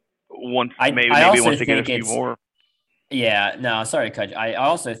know, once I maybe also once they get a think few it's more. yeah, no, sorry to cut you. I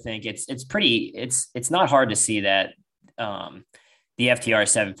also think it's not hard to see that the FTR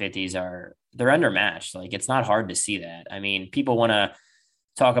 750s they're undermatched. Like it's not hard to see that. I mean, people want to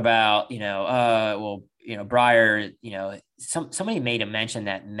talk about, well, Breyer, somebody made a mention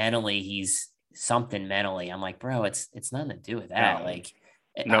that mentally he's something mentally. I'm like, bro, it's nothing to do with that. No, Like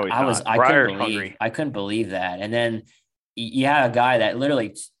no, he's not. Breyer's hungry. I couldn't believe that. And then you had a guy that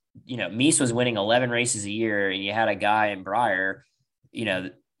literally, Meese was winning 11 races a year, and you had a guy in Breyer, you know,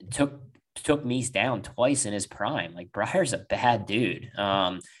 took Meese down twice in his prime. Like Breyer's a bad dude.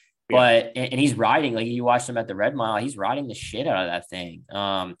 Yeah. But and he's riding, like you watched him at the Red Mile, he's riding the shit out of that thing.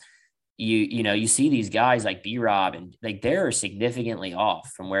 You see these guys like B-Rob, and like they're significantly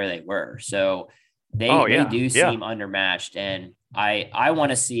off from where they were. So they do Yeah. seem undermatched. And I want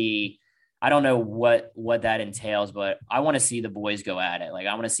to see, I don't know what that entails, but I want to see the boys go at it. Like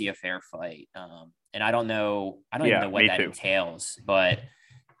I want to see a fair fight. And I don't even know what that too. entails, but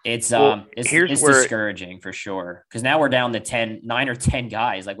it's here's it's where discouraging for sure. Cause now we're down to 9 or 10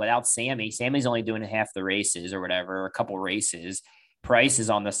 guys. Like without Sammy's only doing half the races or whatever, or a couple races. Price is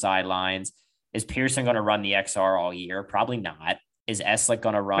on the sidelines. Is Pearson going to run the XR all year? Probably not. Is Eslick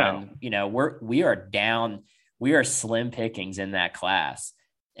going to run? No. We are down. We are slim pickings in that class.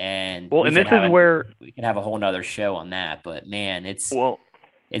 And and this is where we could have a whole nother show on that. But man, it's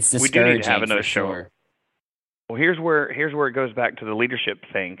discouraging we do need to have another for sure. show. Well, here's where it goes back to the leadership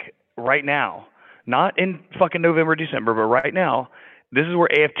thing. Right now, not in fucking November, December, but right now, this is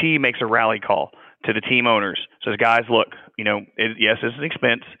where AFT makes a rally call to the team owners. Says, guys, look, yes, it's an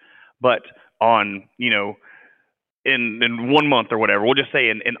expense, but on, in 1 month or whatever, we'll just say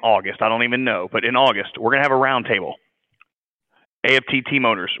in August, I don't even know, but in August, we're going to have a round table. AFT team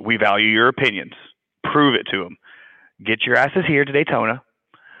owners, we value your opinions. Prove it to them. Get your asses here to Daytona.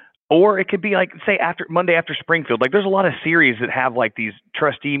 Or it could be like, say, Monday after Springfield. Like, there's a lot of series that have like these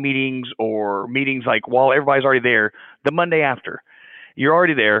trustee meetings or meetings like while everybody's already there, the Monday after. You're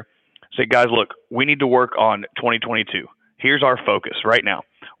already there. Say, guys, look, we need to work on 2022. Here's our focus right now.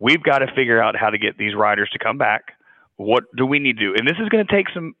 We've got to figure out how to get these riders to come back. What do we need to do? And this is going to take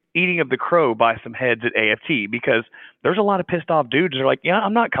some eating of the crow by some heads at AFT, because there's a lot of pissed off dudes that are like, yeah,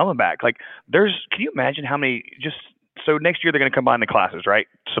 I'm not coming back. Like, can you imagine how many so next year they're going to combine the classes, right?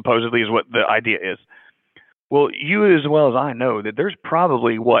 Supposedly is what the idea is. Well, you as well as I know that there's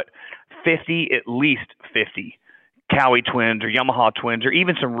probably, 50, at least 50 Cowie twins or Yamaha twins or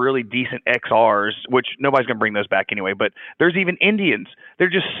even some really decent XRs, which nobody's going to bring those back anyway. But there's even Indians. They're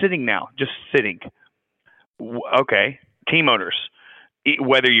just sitting now, just sitting. Okay, team owners.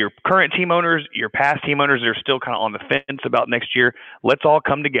 Whether you're current team owners, your past team owners, they're still kind of on the fence about next year. Let's all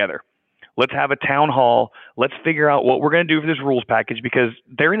come together. Let's have a town hall. Let's figure out what we're going to do for this rules package, because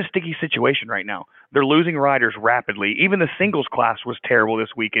they're in a sticky situation right now. They're losing riders rapidly. Even the singles class was terrible this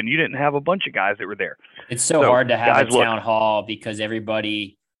weekend. You didn't have a bunch of guys that were there. It's so hard to have a town hall because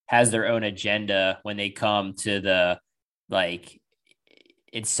everybody has their own agenda when they come to the, like,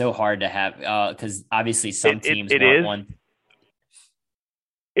 it's so hard to have, because obviously some teams want one.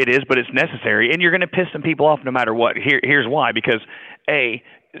 It is, but it's necessary, and you're going to piss some people off no matter what. Here's why: because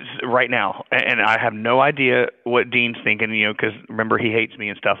right now, and I have no idea what Dean's thinking, because remember, he hates me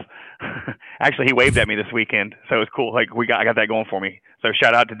and stuff. Actually, he waved at me this weekend, so it was cool. Like I got that going for me. So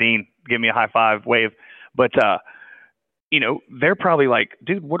shout out to Dean, give me a high five, wave. But they're probably like,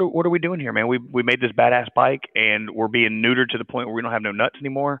 dude, what are we doing here, man? We made this badass bike, and we're being neutered to the point where we don't have no nuts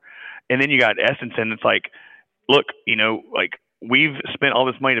anymore. And then you got Essenson. It's like, look, like, we've spent all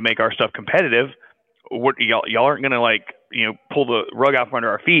this money to make our stuff competitive. What y'all aren't gonna pull the rug out from under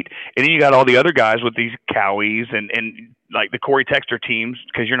our feet. And then you got all the other guys with these Cowies and like the Corey Texter teams,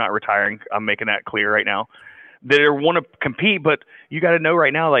 because you're not retiring. I'm making that clear right now. They want to compete, but you got to know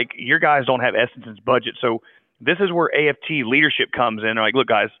right now, like, your guys don't have Essenson's budget. So this is where AFT leadership comes in. They're like, look,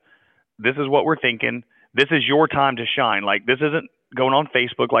 guys, this is what we're thinking. This is your time to shine. Like, this isn't going on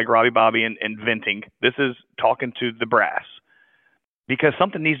Facebook like Robbie Bobby and venting. This is talking to the brass, because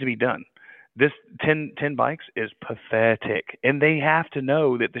something needs to be done. This 10 bikes is pathetic, and they have to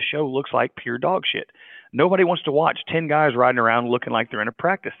know that the show looks like pure dog shit. Nobody wants to watch 10 guys riding around looking like they're in a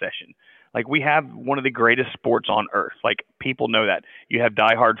practice session. Like, we have one of the greatest sports on earth. Like, people know that. You have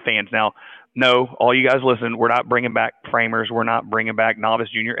diehard fans. Now, no, all you guys listen, we're not bringing back framers. We're not bringing back novice,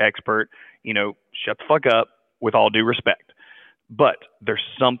 junior, expert. Shut the fuck up, with all due respect. But there's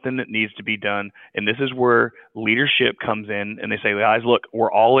something that needs to be done, and this is where leadership comes in, and they say, guys, look,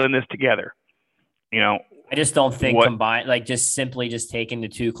 we're all in this together. I just don't think What just simply just taking the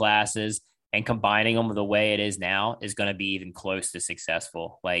two classes and combining them the way it is now is going to be even close to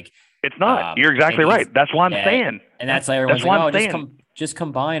successful. it's not. You're It exactly right. needs, That's why I'm yeah. saying. And That's that's like, everyone's that's like, why I'm oh, saying just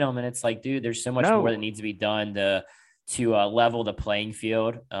combine them. And it's like, dude, there's so much more that no. needs to be done to level the playing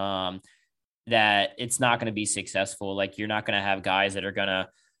field. That it's not going to be successful. Like, you're not going to have guys that are going to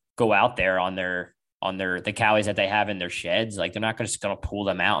go out there on the cowies that they have in their sheds. Like, they're not just going to pull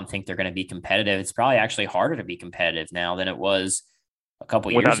them out and think they're going to be competitive. It's probably actually harder to be competitive now than it was a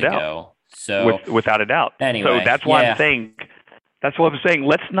couple Without years a doubt. ago. So Without a doubt. So anyway, that's why I'm yeah, saying. That's what I'm saying.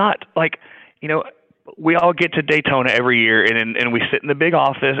 Let's not like, you know, we all get to Daytona every year, and we sit in the big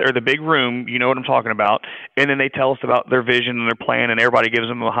office or the big room. You know what I'm talking about. And then they tell us about their vision and their plan, and everybody gives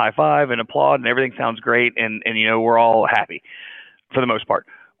them a high five and applaud, and everything sounds great, and we're all happy for the most part.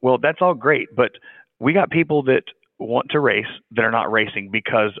 Well, that's all great, but we got people that want to race that are not racing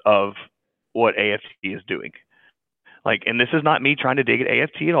because of what AFT is doing. Like, and this is not me trying to dig at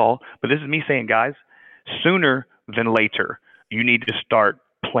AFT at all, but this is me saying, guys, sooner than later, you need to start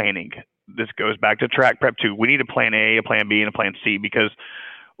planning. This goes back to track prep too. We need a plan A, a plan B, and a plan C, because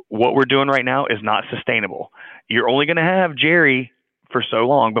what we're doing right now is not sustainable. You're only going to have Jerry for so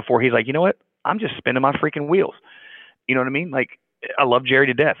long before he's like, you know what? I'm just spinning my freaking wheels. You know what I mean? Like, I love Jerry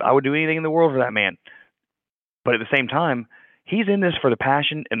to death. I would do anything in the world for that man. But at the same time, he's in this for the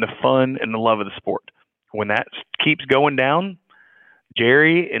passion and the fun and the love of the sport. When that keeps going down,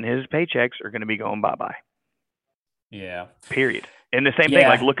 Jerry and his paychecks are going to be going bye bye. yeah, Period. And the same thing,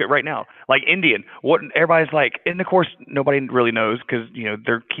 like, yeah. look at right now, like Indian. What everybody's like, and of course nobody really knows because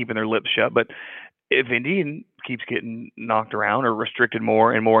they're keeping their lips shut. But if Indian keeps getting knocked around or restricted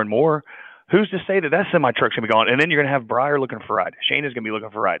more and more and more, who's to say that semi truck's gonna be gone? And then you're gonna have Breyer looking for a ride. Shane is gonna be looking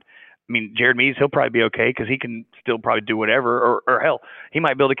for a ride. I mean, Jared Mees, he'll probably be okay because he can still probably do whatever, or hell, he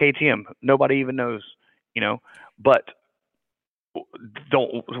might build a KTM. Nobody even knows, you know. But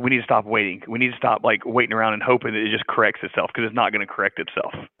don't we need to stop waiting? We need to stop like waiting around and hoping that it just corrects itself, because it's not going to correct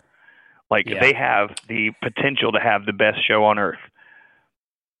itself. Like, Yeah. they have the potential to have the best show on earth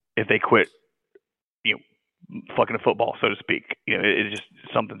if they quit, fucking a football, so to speak. It just,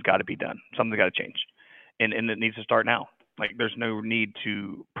 something's got to be done. Something's got to change, and it needs to start now. Like, there's no need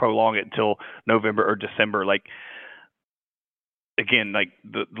to prolong it until November or December. Like, again, like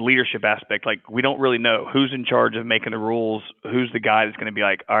the leadership aspect, like, we don't really know who's in charge of making the rules, who's the guy that's going to be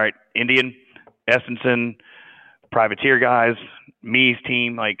like, all right, Indian, Estenson, privateer guys, me's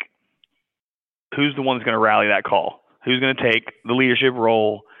team, like, who's the one that's going to rally that call? Who's going to take the leadership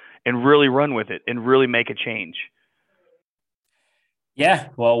role and really run with it and really make a change? Yeah.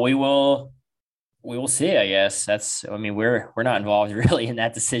 Well, we will see, I guess. I mean, we're not involved really in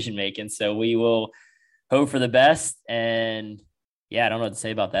that decision making. So we will hope for the best. And yeah, I don't know what to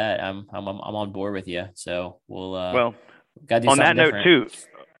say about that. I'm on board with you. So we'll Well, gotta do on that something note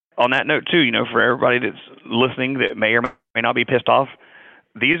different. too, for everybody that's listening that may or may not be pissed off,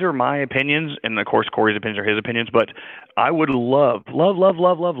 these are my opinions, and of course Corey's opinions are his opinions. But I would love, love, love,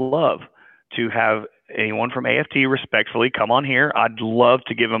 love, love, love to have anyone from AFT respectfully come on here. I'd love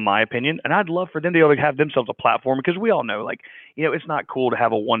to give them my opinion, and I'd love for them to be able to have themselves a platform, because we all know, like, it's not cool to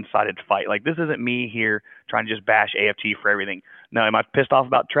have a one-sided fight. Like, this isn't me here trying to just bash AFT for everything. Now, am I pissed off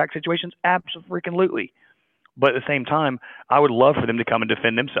about track situations? Absolutely. But at the same time, I would love for them to come and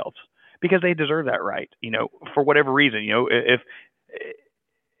defend themselves, because they deserve that right. For whatever reason, if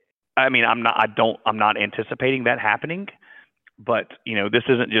I mean, I'm not anticipating that happening, but this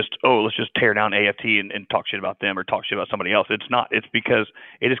isn't just, oh, let's just tear down AFT and talk shit about them or talk shit about somebody else. It's not. It's because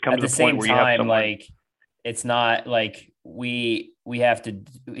it has come At to the the point same where you have time, someone. like, it's not like we have to,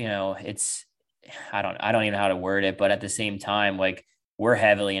 it's, I don't even know how to word it, but at the same time, like, we're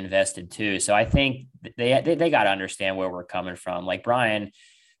heavily invested too. So I think they got to understand where we're coming from. Like, Brian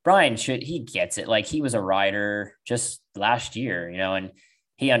he gets it. Like, he was a rider just last year, and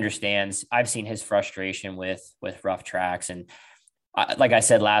he understands. I've seen his frustration with rough tracks. And like I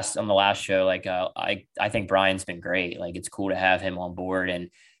said on the last show, like, I think Brian's been great. Like, it's cool to have him on board and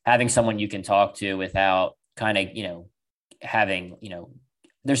having someone you can talk to without kind of, having,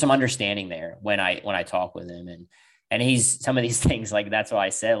 there's some understanding there when I talk with him, and he's some of these things, like, that's why I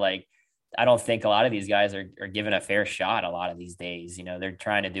said, like, I don't think a lot of these guys are given a fair shot a lot of these days. They're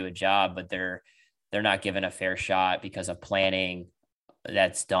trying to do a job, but they're not given a fair shot because of planning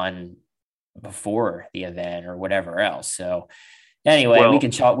that's done before the event or whatever else. So anyway, we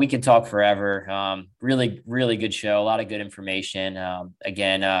Well, can talk forever. Really, really good show. A lot of good information.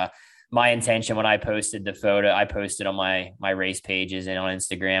 Again, my intention when I posted the photo, I posted on my race pages and on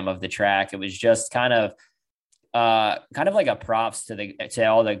Instagram of the track. It was just kind of kind of like a props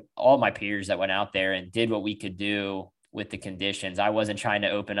to all my peers that went out there and did what we could do with the conditions. I wasn't trying to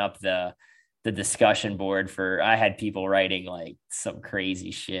open up the discussion board I had people writing like some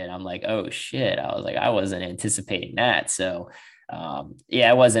crazy shit. I'm like, oh shit. I was like, I wasn't anticipating that. So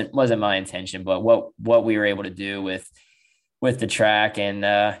yeah, it wasn't my intention, but what we were able to do with the track. And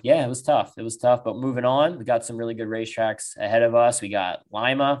yeah, it was tough. It was tough. But moving on, we got some really good racetracks ahead of us. We got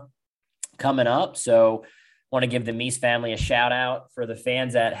Lima coming up. So want to give the Meese family a shout out. For the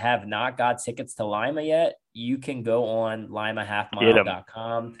fans that have not got tickets to Lima yet, you can go on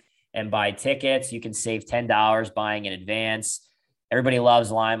limahalfmile.com and buy tickets. You can save $10 buying in advance. Everybody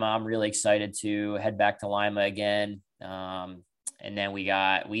loves Lima. I'm really excited to head back to Lima again. And then we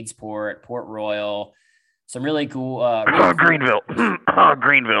got Weedsport, Port Royal, some really cool. Greenville.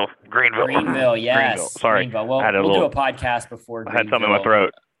 Greenville. Yes. Greenville. Sorry. Greenville. Well, we'll do a podcast before Greenville. I had something in my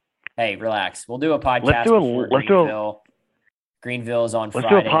throat. Hey, relax. We'll do a podcast before Greenville. Greenville is on Friday.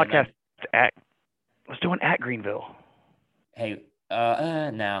 Let's do a podcast let's do one at Greenville. Hey,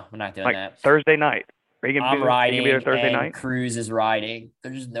 no, we're not doing that. Thursday night. I'm riding, you can be there Thursday and night? Cruz is riding.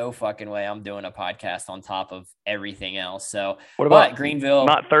 There's no fucking way I'm doing a podcast on top of everything else. So, what about Greenville?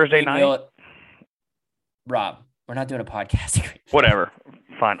 Not Thursday night? Rob, we're not doing a podcast. Whatever.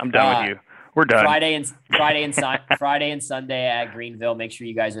 Fine. I'm done with you. We're done. Friday and Sunday at Greenville. Make sure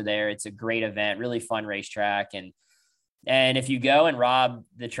you guys are there. It's a great event, really fun racetrack. And if you go and Rob,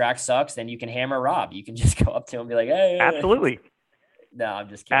 the track sucks, then you can hammer Rob. You can just go up to him and be like, hey. Absolutely. No, I'm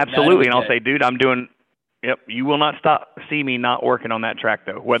just kidding. Absolutely. And I'll say, dude, I'm doing – yep, you will not see me not working on that track,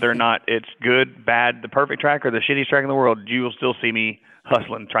 though. Whether or not it's good, bad, the perfect track, or the shittiest track in the world, you will still see me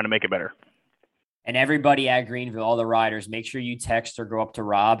hustling, trying to make it better. And everybody at Greenville, all the riders, make sure you text or go up to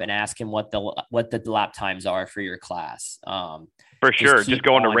Rob and ask him what the lap times are for your class. For sure. Just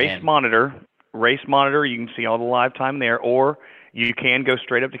go on to Race Monitor. Race Monitor, you can see all the live time there, or you can go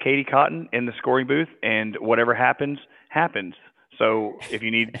straight up to Katie Cotton in the scoring booth, and whatever happens, happens. So if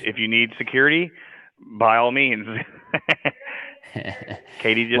you need security, by all means.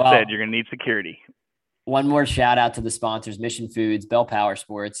 Katie just said you're going to need security. One more shout out to the sponsors: Mission Foods, Bell Power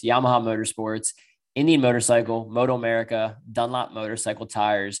Sports, Yamaha Motorsports, Indian Motorcycle, Moto America, Dunlop Motorcycle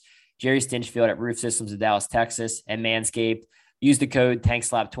Tires, Jerry Stinchfield at Roof Systems of Dallas, Texas, and Manscaped. Use the code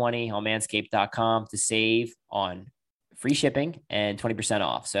TankSlap20 on manscaped.com to save on free shipping and 20%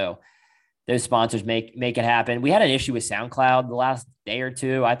 off. So those sponsors make it happen. We had an issue with SoundCloud the last day or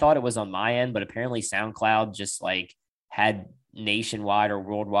two. I thought it was on my end, but apparently SoundCloud just like had nationwide or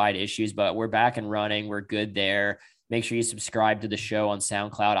worldwide issues, but we're back and running. We're good there. Make sure you subscribe to the show on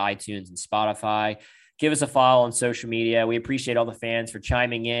SoundCloud, iTunes, and Spotify. Give us a follow on social media. We appreciate all the fans for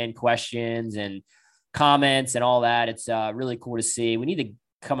chiming in, questions and comments and all that. It's really cool to see. We need to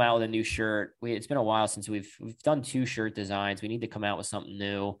come out with a new shirt. It's been a while since we've done 2 shirt designs. We need to come out with something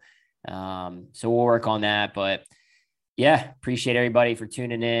new. So we'll work on that, but yeah, appreciate everybody for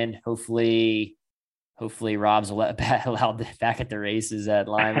tuning in. Hopefully Rob's allowed back at the races at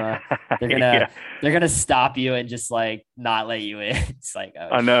Lima. They're gonna stop you and just like not let you in. It's like, oh,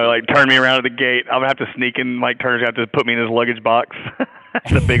 I know, like turn me around at the gate. I'm gonna have to sneak in. Mike Turner's gonna have to put me in his luggage box.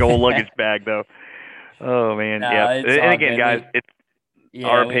 It's a big old luggage bag though. Oh man, no, yeah. And again, guys, it's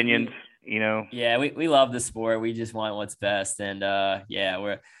our opinions. Yeah, we love the sport. We just want what's best, and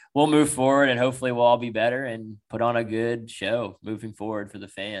we'll move forward, and hopefully we'll all be better and put on a good show moving forward for the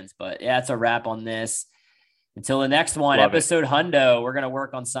fans. But yeah, it's a wrap on this. Until the next one, episode Hundo, we're gonna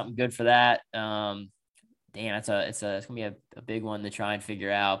work on something good for that. Damn, it's gonna be a big one to try and figure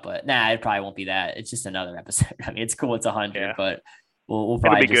out. But it probably won't be that. It's just another episode. I mean, it's cool. It's 100, but we'll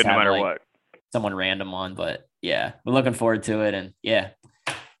probably just have no matter what. Someone random on. But yeah, we're looking forward to it, and yeah,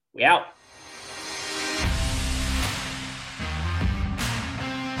 we out.